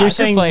saying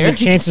player. the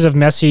chances of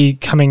Messi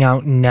coming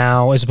out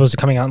now as opposed to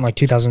coming out in like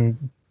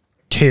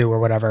 2002 or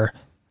whatever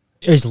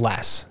is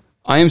less.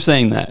 I am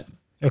saying that.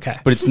 Okay.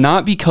 But it's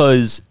not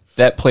because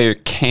that player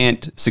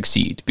can't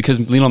succeed, because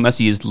Lionel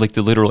Messi is like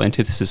the literal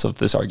antithesis of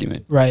this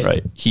argument.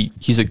 Right.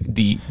 He's like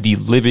the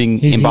living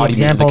He's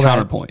embodiment, the the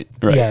counterpoint.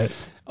 Right. Yeah.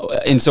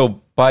 And so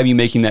by me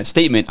making that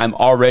statement, I'm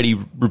already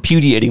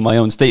repudiating my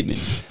own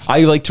statement.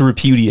 I like to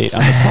repudiate on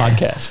this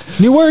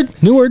podcast. New word.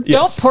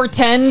 Yes. Don't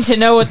pretend to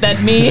know what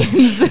that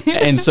means.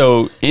 And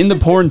so in the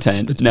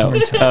portent,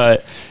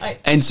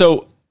 and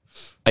so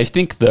I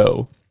think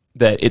though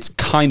that it's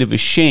kind of a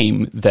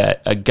shame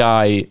that a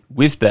guy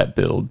with that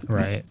build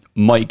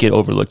might get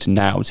overlooked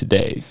now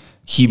today.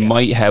 He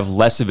might have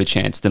less of a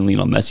chance than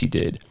Lionel Messi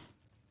did.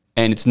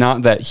 And it's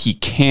not that he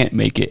can't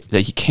make it,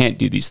 that he can't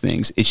do these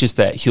things. It's just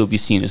that he'll be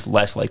seen as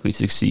less likely to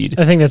succeed.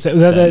 I think that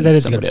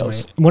is a good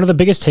else. point. One of the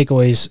biggest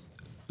takeaways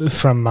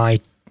from my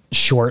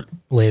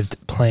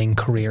short-lived playing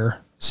career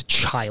as a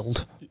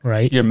child,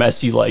 right? Your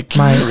Messi-like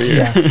career.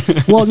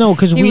 Yeah. Well, no,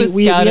 because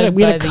we had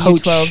a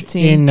coach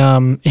in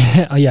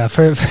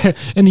for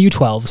in the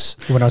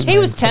U12s when I was. He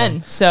was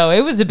 10, so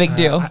it was a big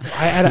deal.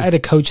 I had a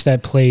coach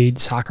that played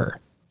soccer,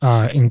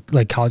 in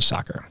like college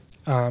soccer.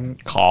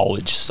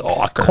 College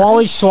soccer.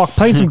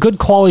 Playing some good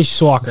college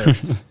soccer.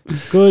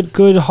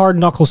 good hard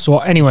knuckle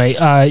soccer. Anyway,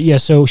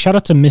 so shout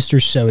out to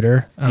Mr.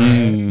 Soder.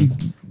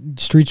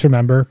 Streets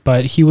remember,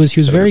 but he was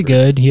very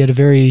good. He had a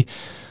very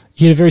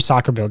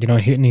soccer build.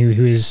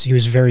 He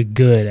was very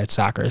good at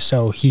soccer.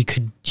 So he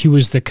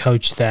was the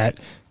coach that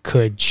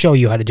could show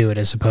you how to do it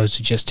as opposed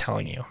to just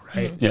telling you,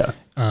 right? Yeah.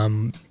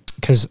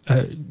 Because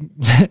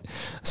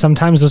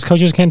sometimes those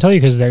coaches can't tell you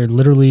because they're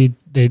literally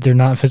they're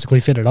not physically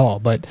fit at all.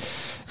 But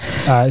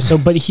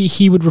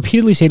he would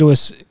repeatedly say to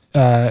us,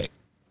 like,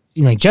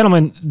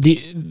 gentlemen,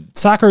 the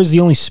soccer is the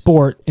only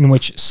sport in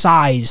which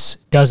size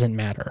doesn't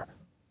matter.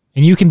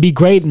 And you can be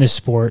great in this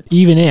sport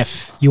even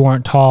if you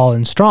aren't tall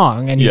and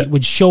strong. And he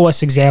would show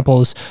us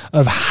examples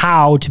of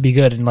how to be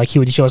good. And like he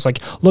would show us, like,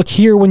 look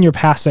here when you're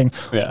passing.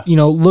 Yeah.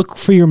 Look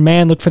for your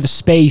man, look for the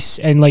space.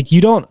 And like you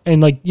don't,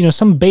 and like,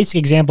 some basic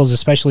examples,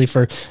 especially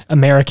for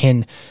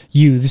American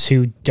youths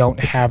who don't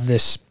have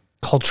this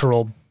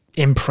cultural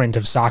imprint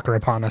of soccer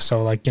upon us.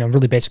 So like,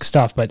 really basic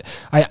stuff. But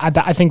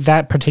I think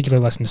that particular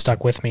lesson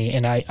stuck with me.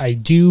 And I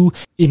do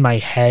in my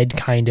head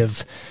kind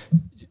of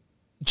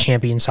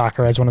champion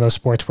soccer as one of those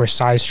sports where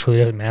size truly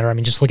doesn't matter. I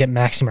mean, just look at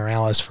Maxi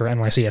Morales for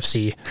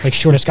NYCFC, like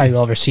shortest guy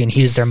you'll ever see, and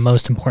he's their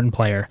most important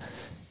player.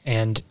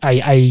 And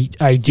I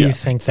do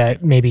think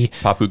that maybe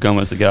Papu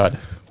Goma's the god.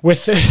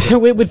 with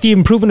with the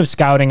improvement of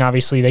scouting,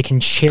 obviously they can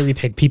cherry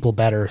pick people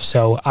better.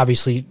 So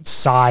obviously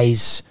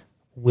size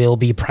will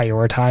be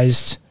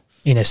prioritized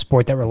in a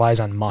sport that relies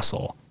on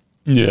muscle.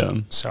 Yeah.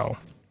 So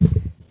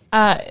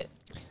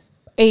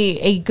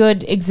A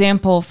good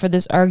example for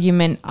this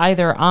argument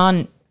either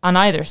on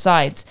either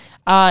sides,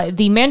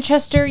 the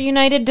Manchester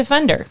United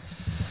defender,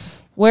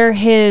 where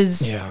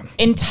his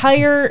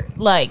entire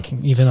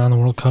even on the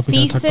World Cup, we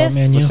gotta talk about thesis-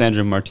 Man U.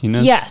 Sandra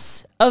Martinez.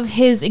 yes of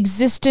his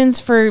existence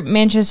for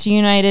Manchester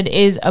United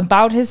is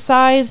about his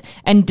size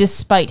and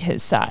despite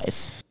his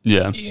size.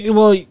 Yeah.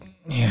 Well,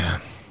 yeah.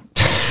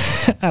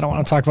 I don't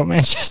want to talk about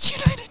Manchester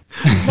United.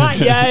 Not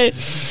yet.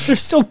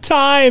 There's still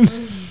time.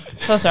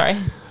 So sorry.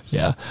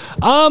 Yeah.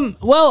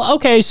 Well,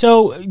 okay.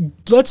 So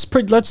let's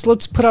put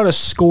out a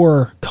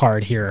score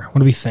card here. What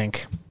do we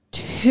think?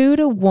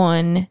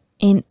 2-1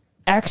 in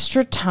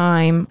extra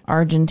time,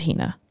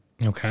 Argentina.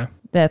 Okay.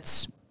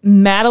 That's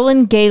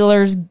Madeline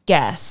Gaylor's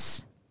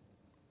guess.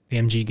 The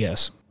MG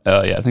guess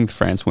Yeah, I think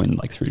France win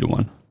like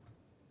 3-1.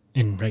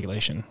 in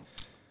regulation.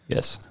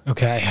 Yes.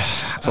 Okay.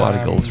 It's a lot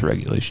of goals for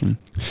regulation.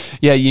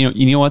 Yeah,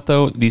 you know what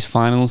though? These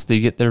finals,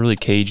 they're really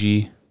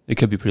cagey. It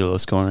could be pretty low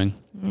scoring.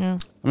 Yeah. I'm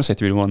gonna say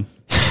 3-1.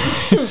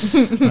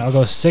 I'll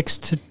go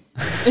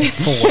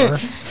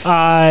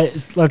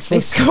 6-4. They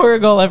score a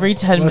goal every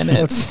 10 minutes.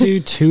 Let's do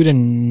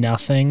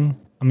 2-0.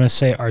 I'm gonna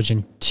say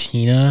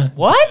Argentina.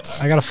 What?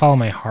 I gotta follow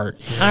my heart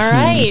here. All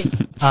right.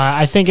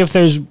 I think if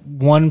there's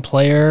one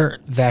player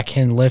that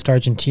can lift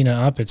Argentina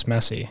up, it's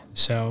Messi.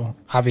 So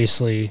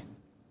obviously,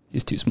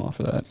 He's too small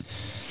for that.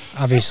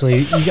 I think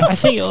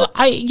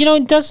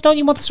don't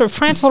you want this?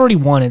 France already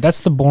won it.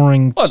 That's the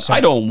boring. But I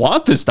don't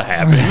want this to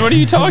happen. What are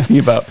you talking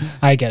about?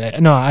 I get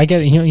it. No, I get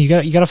it. You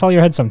got to follow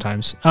your head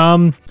sometimes.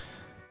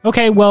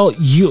 Okay. Well,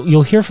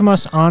 you'll hear from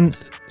us on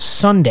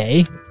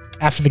Sunday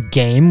after the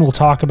game. We'll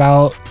talk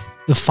about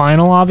the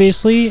final.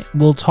 Obviously,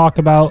 we'll talk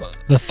about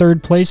the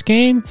third place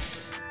game,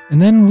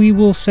 and then we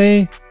will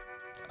say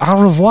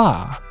au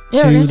revoir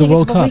to the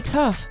World Cup. Weeks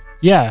off.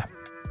 Yeah.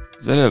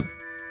 Is that a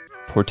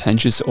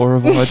portentous au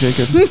revoir,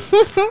 Jacob?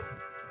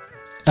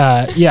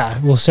 Yeah.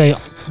 We'll say.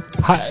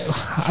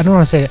 I don't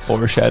want to say it.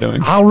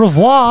 Foreshadowing. Au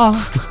revoir.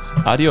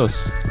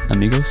 Adios,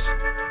 amigos.